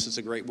everything else. It's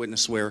a great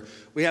witness wear.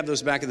 We have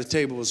those back at the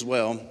table as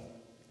well.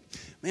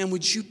 Man,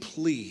 would you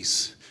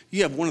please,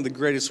 you have one of the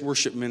greatest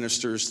worship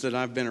ministers that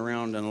I've been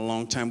around in a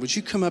long time. Would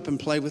you come up and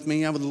play with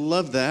me? I would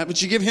love that.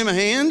 Would you give him a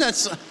hand?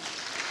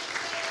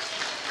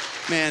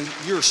 Man,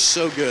 you're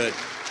so good.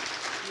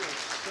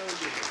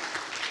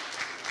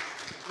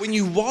 When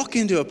you walk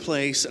into a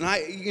place, and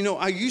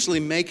I usually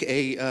make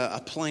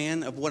a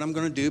plan of what I'm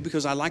going to do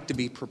because I like to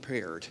be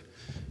prepared.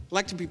 I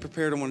like to be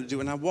prepared on what to do.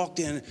 And I walked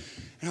in,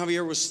 and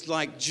Javier was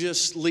like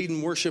just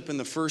leading worship in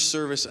the first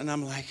service, and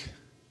I'm like,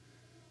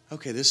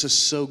 okay, this is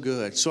so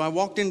good. So I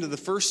walked into the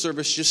first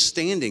service just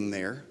standing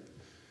there,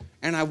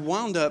 and I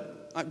wound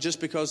up, just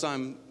because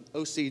I'm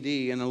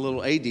OCD and a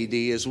little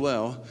ADD as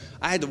well,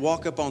 I had to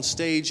walk up on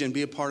stage and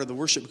be a part of the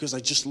worship because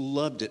I just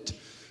loved it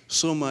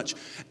so much.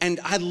 And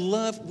I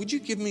love, would you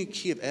give me a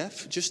key of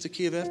F? Just a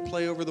key of F,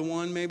 play over the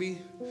one maybe?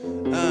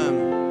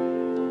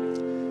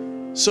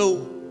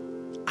 So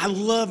I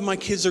love my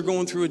kids are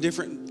going through a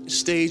different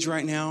stage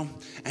right now.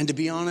 And to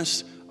be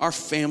honest, our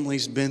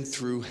family's been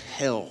through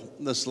hell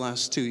this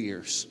last 2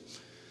 years.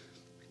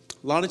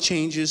 A lot of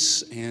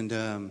changes and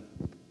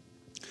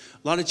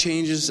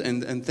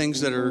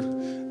things that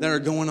are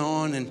going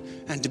on.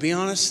 And to be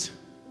honest,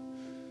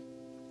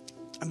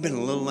 I've been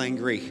a little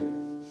angry.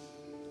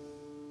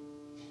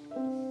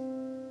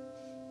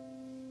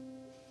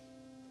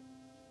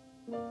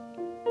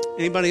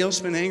 Anybody else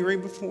been angry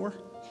before?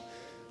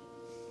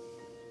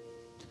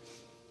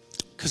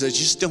 Because I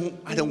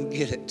don't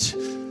get it.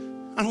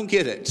 I don't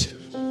get it.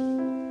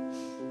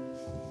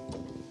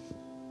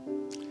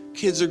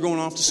 kids are going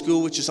off to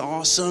school, which is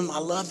awesome. I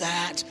love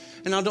that.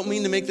 And I don't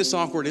mean to make this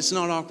awkward. It's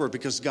not awkward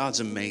because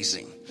God's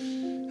amazing.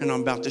 And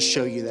I'm about to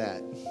show you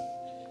that.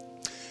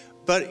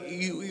 But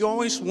you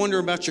always wonder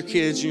about your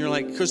kids, and you're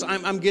like, because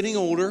I'm getting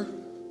older.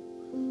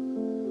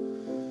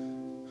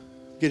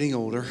 Getting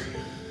older.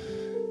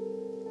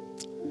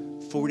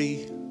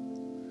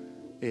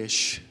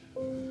 40-ish.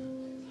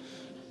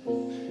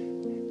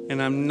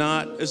 And I'm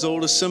not as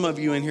old as some of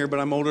you in here, but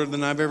I'm older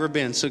than I've ever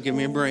been, so give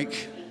me a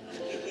break.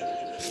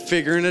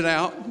 Figuring it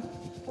out.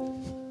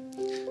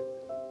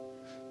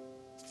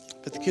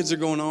 But the kids are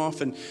going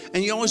off, and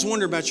you always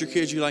wonder about your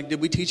kids. You're like, did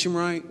we teach them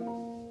right?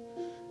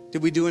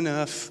 Did we do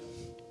enough?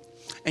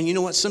 And you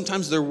know what?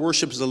 Sometimes their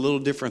worship is a little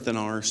different than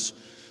ours.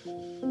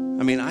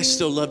 I mean, I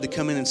still love to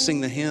come in and sing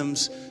the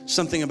hymns.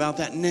 Something about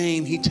that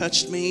name, He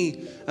touched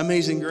me,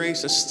 Amazing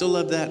Grace. I still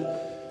love that.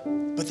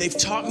 But they've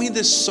taught me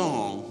this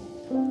song,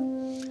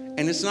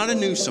 and it's not a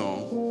new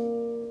song,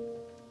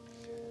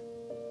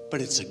 but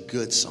it's a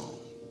good song.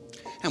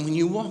 And when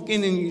you walk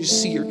in and you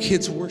see your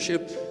kids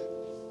worship,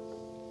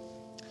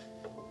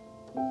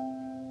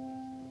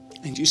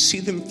 and you see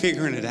them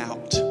figuring it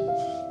out,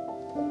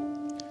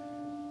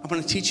 I'm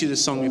going to teach you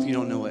this song if you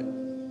don't know it.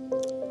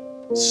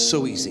 It's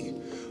so easy.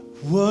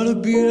 What a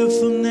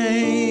beautiful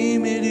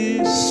name it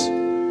is.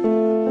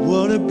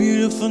 What a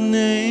beautiful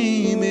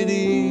name it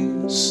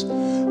is.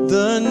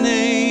 The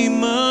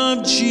name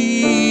of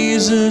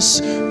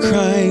Jesus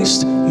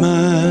Christ,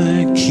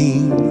 my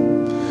King.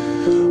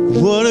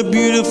 What a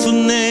beautiful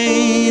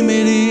name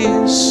it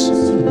is.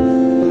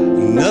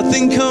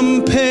 Nothing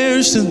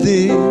compares to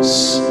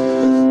this.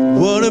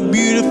 What a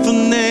beautiful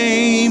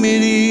name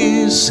it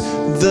is.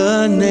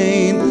 The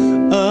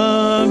name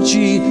of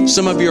Jesus.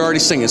 Some of you are already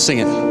singing. Sing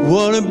it.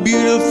 What a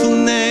beautiful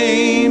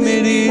name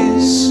it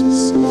is.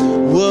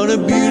 What a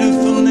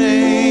beautiful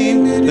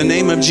name. The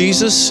name of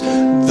Jesus.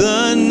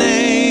 The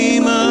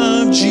name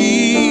of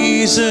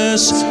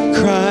Jesus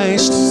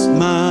Christ,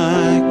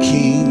 my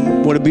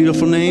King. What a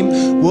beautiful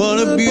name. What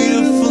a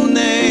beautiful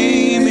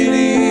name it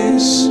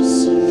is.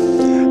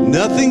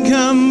 Nothing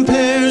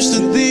compares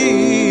to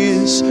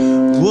this.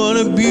 What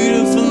a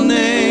beautiful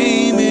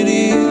name it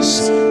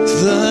is.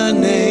 The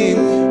name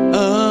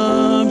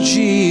of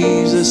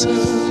Jesus.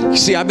 You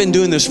see, I've been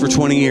doing this for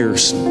 20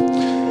 years.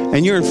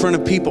 And you're in front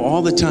of people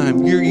all the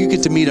time. You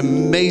get to meet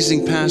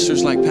amazing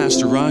pastors like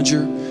Pastor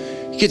Roger.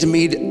 You get to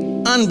meet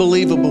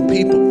unbelievable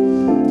people.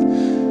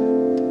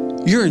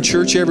 You're in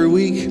church every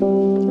week.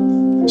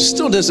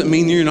 Still doesn't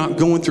mean you're not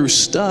going through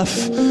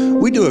stuff.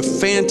 We do a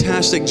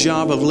fantastic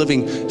job of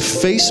living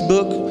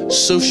Facebook,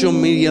 social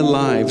media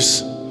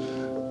lives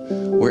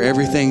where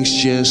everything's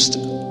just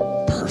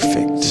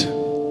perfect.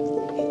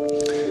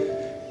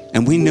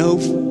 And we know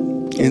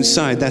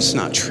inside that's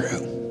not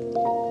true.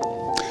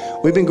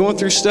 We've been going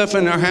through stuff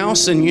in our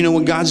house, and you know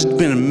what? God's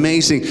been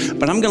amazing.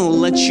 But I'm going to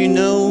let you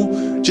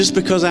know, just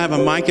because I have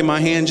a mic in my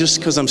hand, just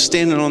because I'm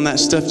standing on that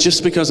stuff,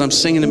 just because I'm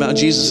singing about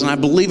Jesus, and I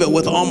believe it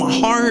with all my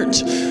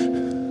heart.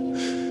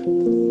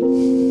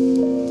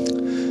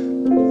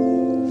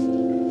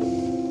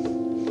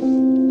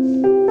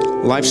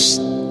 Life's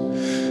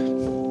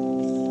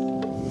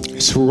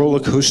it's a roller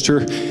coaster,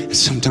 and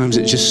sometimes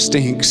it just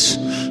stinks.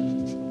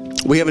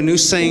 We have a new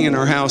saying in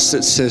our house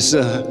that says,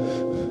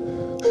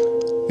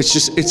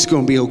 it's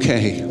going to be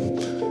okay.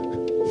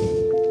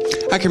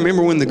 I can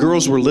remember when the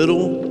girls were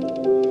little,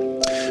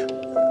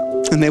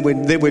 and they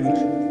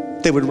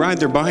would ride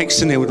their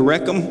bikes and they would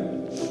wreck them,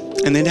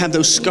 and they'd have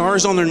those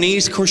scars on their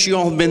knees. Of course, you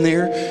all have been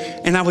there.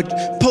 And I would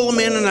pull them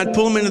in, and I'd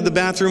pull them into the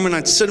bathroom, and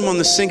I'd sit them on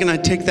the sink, and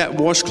I'd take that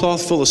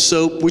washcloth full of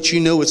soap, which you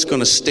know it's going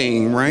to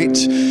sting, right?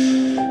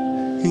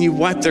 And you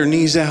wipe their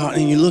knees out,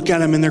 and you look at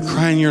them, and they're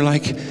crying. You're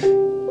like,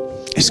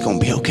 it's going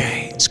to be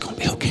okay. It's going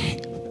to be okay.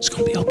 It's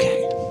going to be okay.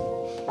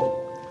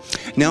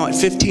 Now at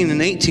 15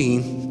 and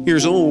 18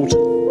 years old,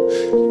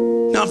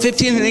 now at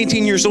 15 and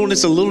 18 years old,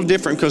 it's a little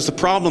different because the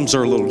problems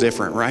are a little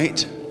different,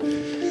 right?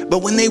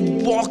 But when they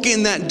walk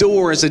in that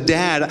door as a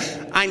dad,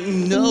 I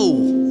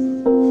know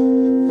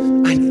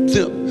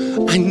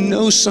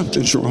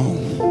something's wrong.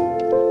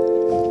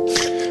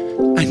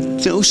 I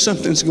know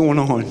something's going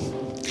on.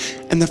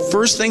 And the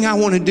first thing I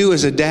want to do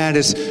as a dad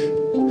is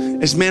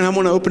man, I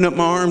want to open up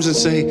my arms and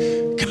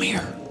say, come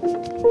here.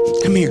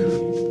 Come here.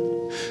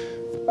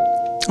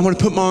 I want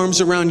to put my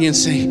arms around you and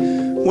say,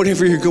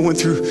 whatever you're going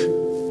through,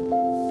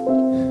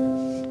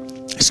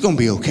 it's going to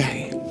be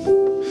okay.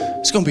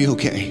 It's going to be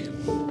okay.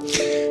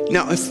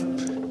 Now,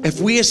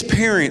 if we as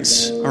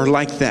parents are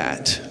like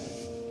that,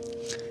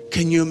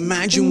 can you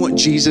imagine what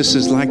Jesus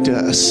is like to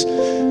us?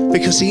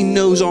 Because He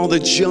knows all the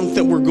junk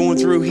that we're going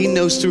through. He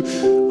knows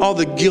through all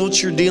the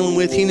guilt you're dealing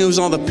with. He knows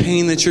all the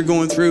pain that you're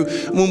going through.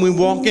 When we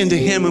walk into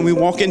Him and we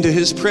walk into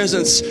His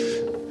presence,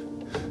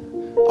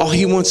 all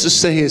He wants to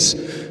say is,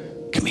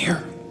 come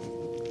here.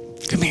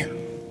 Come here.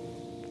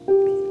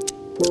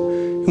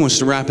 He wants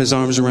to wrap His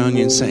arms around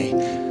you and say,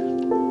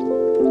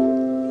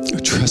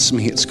 trust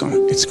me, it's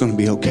going to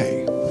be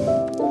okay.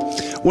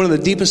 One of the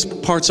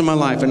deepest parts of my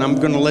life, and I'm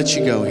going to let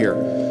you go here.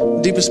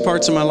 deepest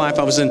parts of my life.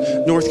 I was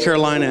in North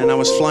Carolina and I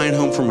was flying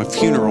home from a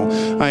funeral.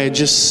 I had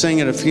just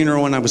sang at a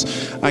funeral and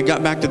I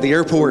got back to the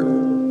airport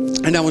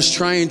and I was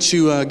trying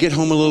to get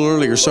home a little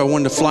earlier. So I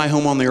wanted to fly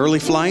home on the early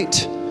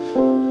flight.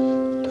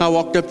 I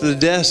walked up to the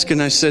desk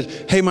and I said,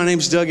 "Hey, my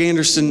name's Doug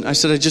Anderson." I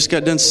said, "I just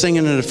got done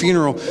singing at a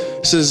funeral."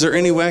 I said, "Is there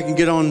any way I can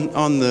get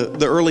on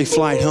the early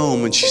flight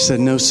home?" And she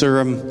said, "No, sir,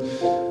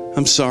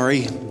 I'm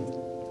sorry.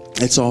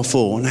 It's all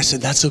full." And I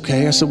said, "That's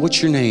okay." I said,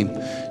 "What's your name?"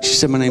 She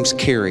said, "My name's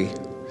Carrie."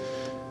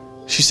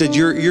 She said,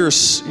 You're a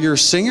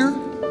singer?"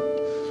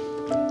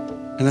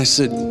 And I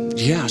said,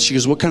 "Yeah." She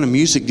goes, "What kind of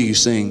music do you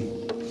sing?"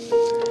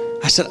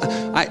 I said,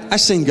 I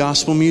sing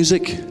gospel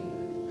music."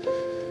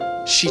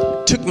 She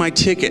took my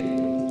ticket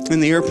in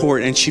the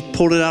airport and she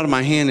pulled it out of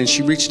my hand and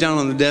she reached down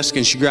on the desk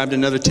and she grabbed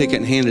another ticket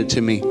and handed it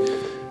to me.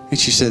 And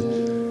she said,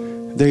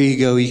 "There you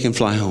go, you can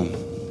fly home."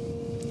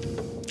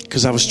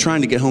 Because I was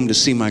trying to get home to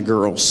see my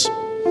girls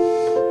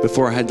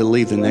before I had to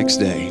leave the next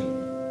day.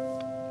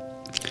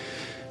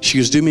 She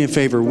goes, "Do me a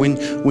favor,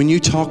 when you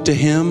talk to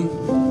him,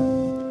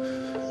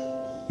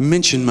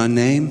 mention my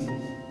name."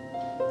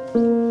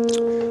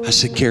 I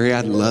said, "Carrie,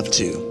 I'd love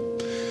to."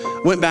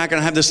 Went back and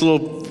I have this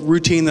little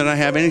routine that I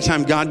have.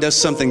 Anytime God does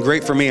something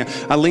great for me,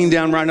 I lean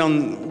down right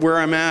on where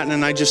I'm at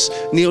and I just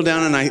kneel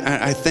down and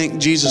I thank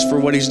Jesus for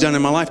what he's done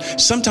in my life.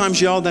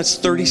 Sometimes, y'all, that's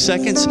 30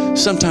 seconds.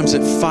 Sometimes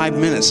it's 5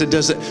 minutes. It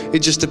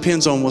just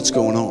depends on what's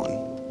going on.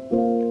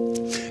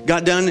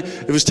 Got done.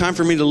 It was time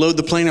for me to load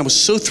the plane. I was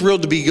so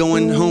thrilled to be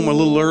going home a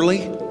little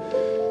early.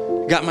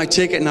 Got my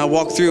ticket and I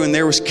walked through and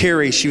there was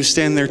Carrie. She was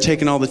standing there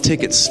taking all the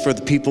tickets for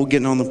the people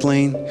getting on the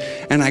plane.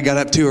 And I got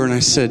up to her and I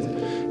said,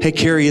 "Hey,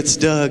 Carrie, it's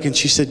Doug." And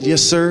she said,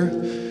 "Yes, sir."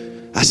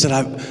 I said,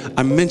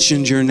 I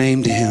mentioned your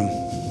name to him.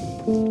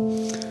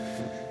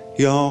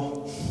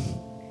 Y'all,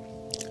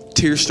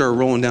 tears started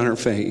rolling down her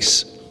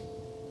face.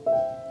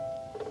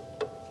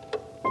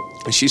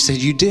 And she said,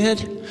 "You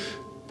did?"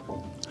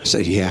 I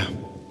said, "Yeah."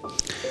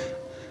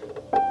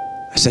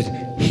 I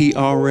said, "He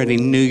already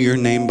knew your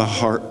name by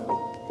heart."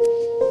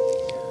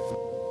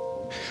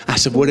 I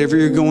said, "Whatever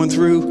you're going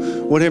through,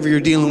 whatever you're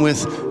dealing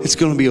with, it's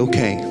going to be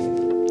okay."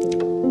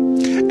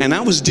 And I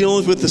was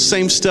dealing with the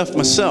same stuff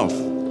myself.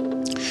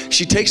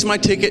 She takes my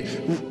ticket,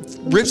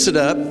 rips it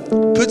up,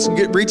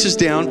 reaches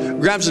down,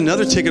 grabs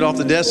another ticket off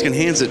the desk and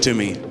hands it to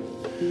me.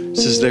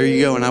 Says, "There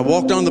you go." And I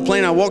walked on the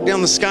plane. I walked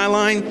down the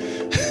skyline.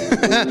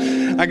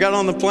 I got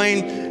on the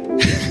plane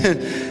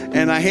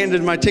and I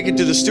handed my ticket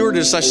to the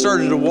stewardess. I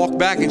started to walk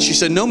back and she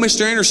said, "No,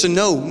 Mr. Anderson,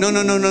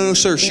 no,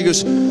 sir." She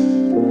goes,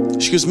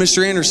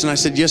 "Mr. Anderson." I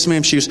said, "Yes,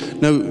 ma'am." She goes,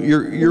 "No,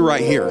 you're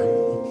right here.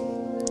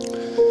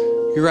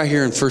 You're right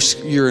here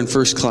you're in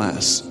first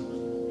class."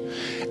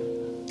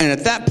 And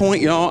at that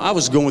point, y'all, I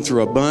was going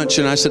through a bunch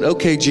and I said,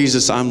 "Okay,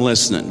 Jesus, I'm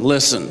listening.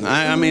 Listen,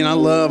 I mean, I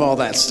love all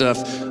that stuff.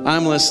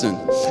 I'm listening."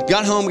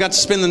 Got home, got to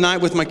spend the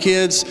night with my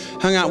kids,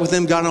 hung out with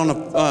them, got on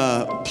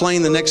a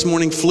plane the next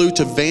morning, flew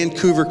to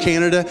Vancouver,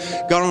 Canada,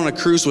 got on a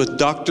cruise with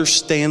Dr.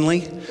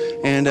 Stanley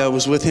and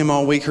was with him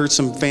all week, heard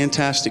some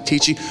fantastic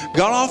teaching.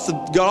 Got off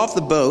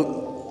the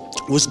boat,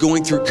 was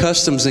going through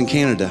customs in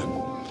Canada.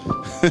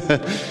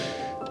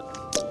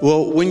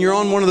 Well, when you're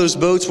on one of those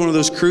boats, one of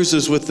those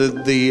cruises with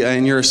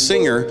and you're a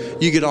singer,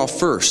 you get off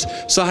first.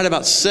 So I had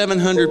about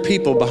 700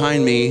 people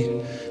behind me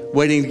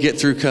waiting to get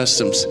through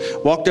customs.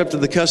 Walked up to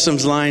the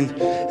customs line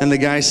and the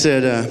guy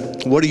said,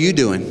 "What are you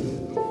doing?"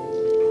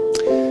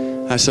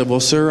 I said, "Well,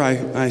 sir,"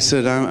 I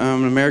said,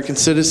 I'm an American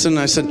citizen.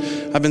 I said,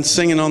 "I've been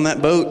singing on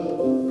that boat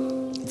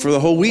for the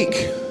whole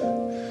week."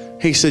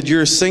 He said,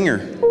 "You're a singer?"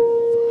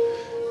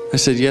 I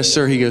said, "Yes,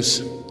 sir." He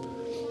goes,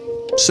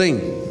 "Sing."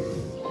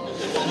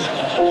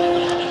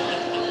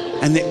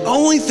 And the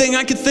only thing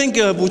I could think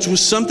of, which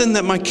was something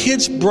that my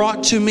kids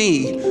brought to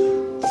me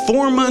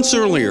 4 months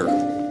earlier,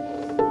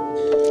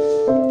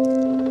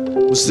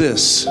 was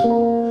this.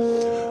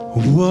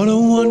 What a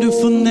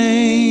wonderful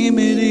name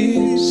it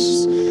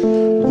is.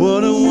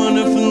 What a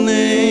wonderful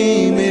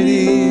name it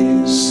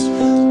is.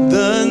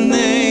 The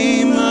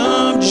name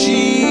of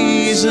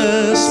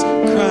Jesus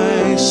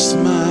Christ,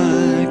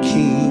 my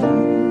King.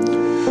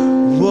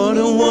 What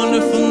a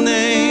wonderful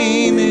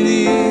name it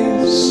is.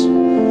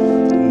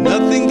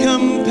 Nothing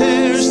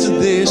compares to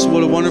this.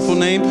 What a wonderful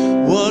name.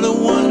 What a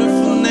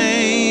wonderful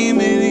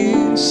name it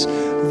is.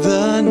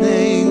 The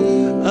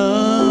name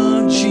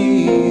of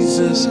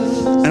Jesus.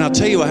 And I'll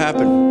tell you what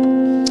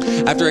happened.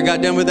 After I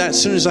got done with that,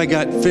 as soon as I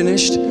got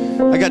finished,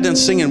 I got done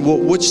singing,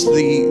 which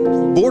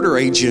the border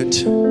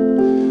agent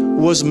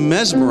was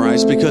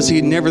mesmerized because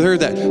he'd never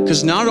heard that.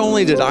 Because not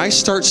only did I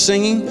start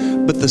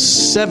singing, but the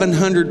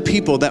 700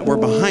 people that were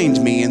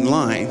behind me in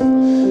line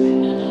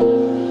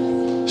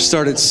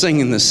started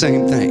singing the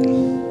same thing.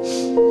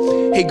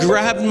 He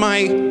grabbed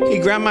my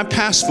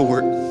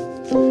passport,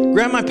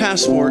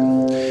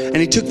 and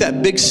he took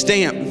that big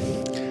stamp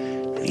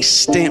and he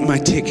stamped my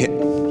ticket.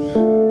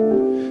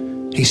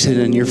 He said,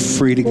 "And you're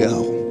free to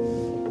go."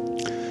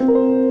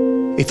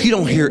 If you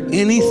don't hear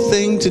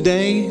anything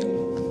today,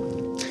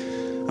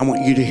 I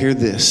want you to hear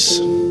this.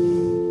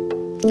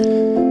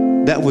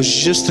 That was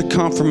just the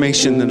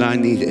confirmation that I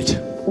needed.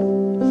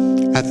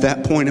 at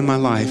that point in my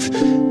life,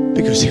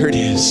 because here it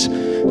is.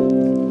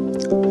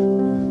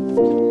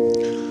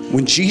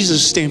 When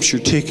Jesus stamps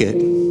your ticket,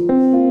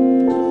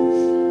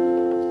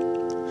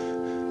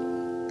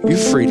 you're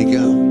free to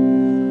go.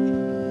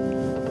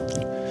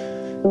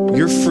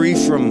 You're free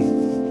from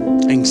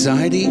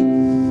anxiety.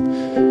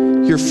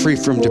 You're free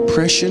from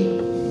depression.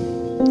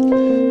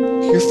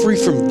 You're free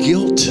from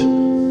guilt.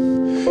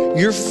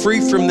 You're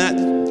free from that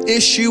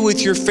issue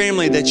with your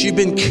family that you've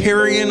been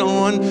carrying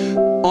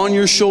on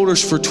your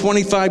shoulders for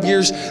 25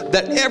 years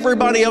that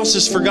everybody else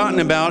has forgotten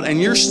about,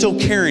 and you're still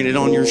carrying it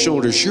on your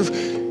shoulders. You're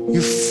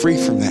free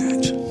from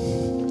that.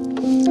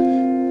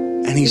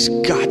 And He's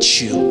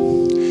got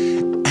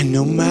you. And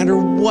no matter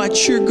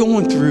what you're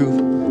going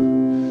through,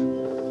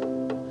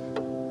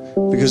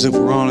 because if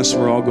we're honest,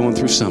 we're all going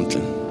through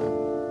something.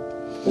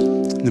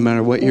 No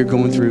matter what you're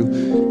going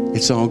through,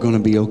 it's all going to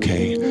be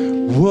okay.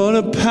 What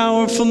a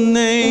powerful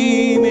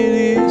name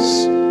it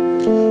is.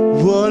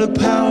 What a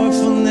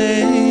powerful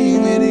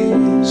name it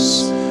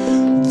is.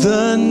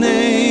 The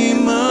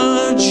name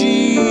of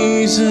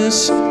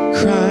Jesus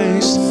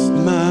Christ,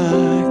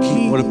 my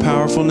King. What a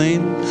powerful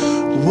name.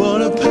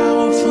 What a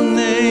powerful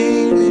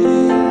name it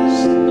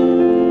is.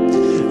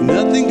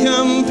 Nothing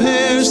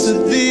compares to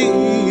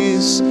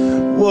this.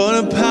 What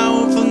a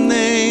powerful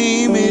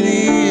name it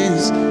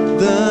is.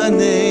 The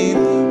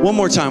name. One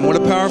more time. What a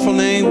powerful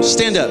name.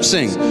 Stand up,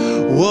 sing.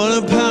 What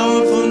a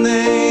powerful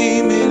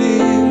name it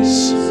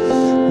is.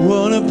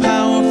 What a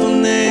powerful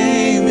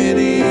name it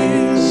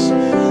is.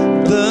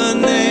 The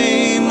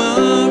name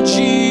of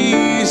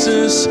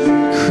Jesus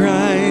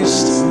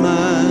Christ,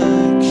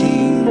 my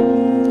King.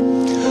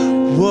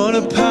 What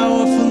a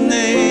powerful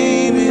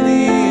name it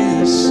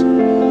is.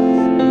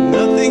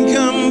 Nothing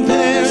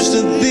compares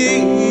to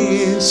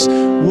this.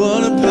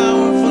 What a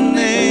powerful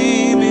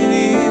name it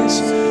is.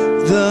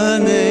 The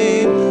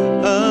name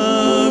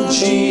of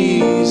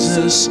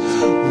Jesus.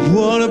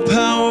 What a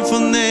powerful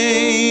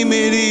name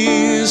it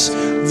is.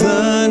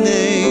 The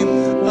name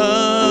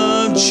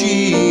of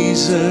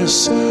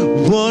Jesus.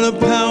 What a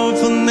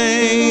powerful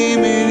name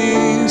it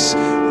is.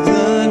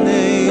 The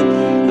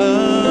name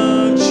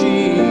of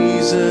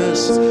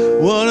Jesus.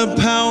 What a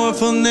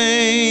powerful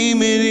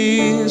name it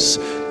is.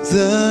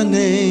 The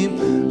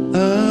name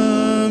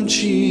of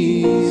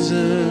Jesus.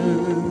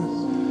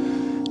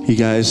 You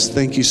guys,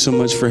 thank you so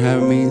much for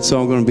having me. It's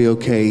all going to be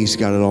okay. He's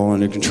got it all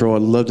under control.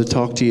 I'd love to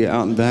talk to you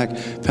out and back.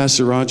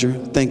 Pastor Roger,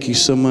 thank you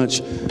so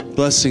much.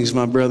 Blessings,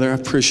 my brother. I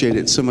appreciate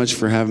it so much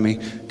for having me.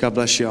 God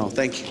bless you all.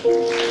 Thank you.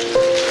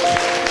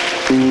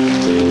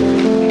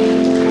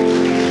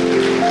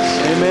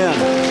 Amen.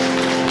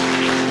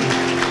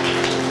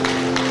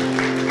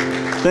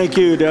 Thank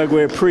you, Doug.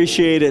 We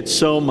appreciate it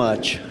so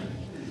much.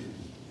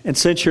 And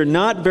since you're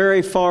not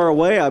very far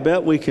away, I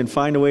bet we can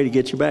find a way to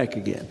get you back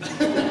again.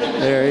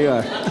 There you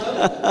are.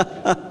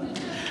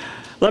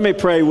 Let me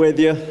pray with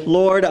you.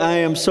 Lord, I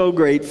am so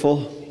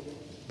grateful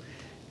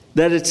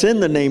that it's in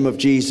the name of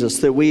Jesus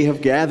that we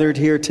have gathered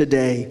here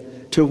today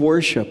to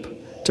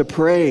worship, to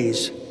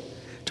praise,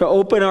 to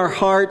open our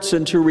hearts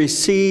and to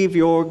receive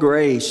your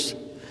grace.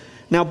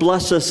 Now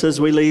bless us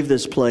as we leave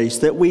this place,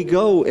 that we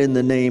go in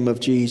the name of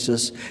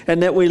Jesus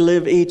and that we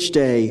live each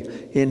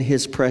day in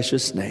His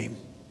precious name.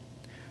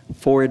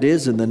 For it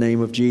is in the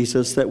name of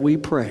Jesus that we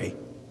pray.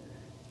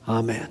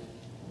 Amen.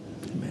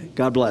 Amen.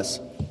 God bless.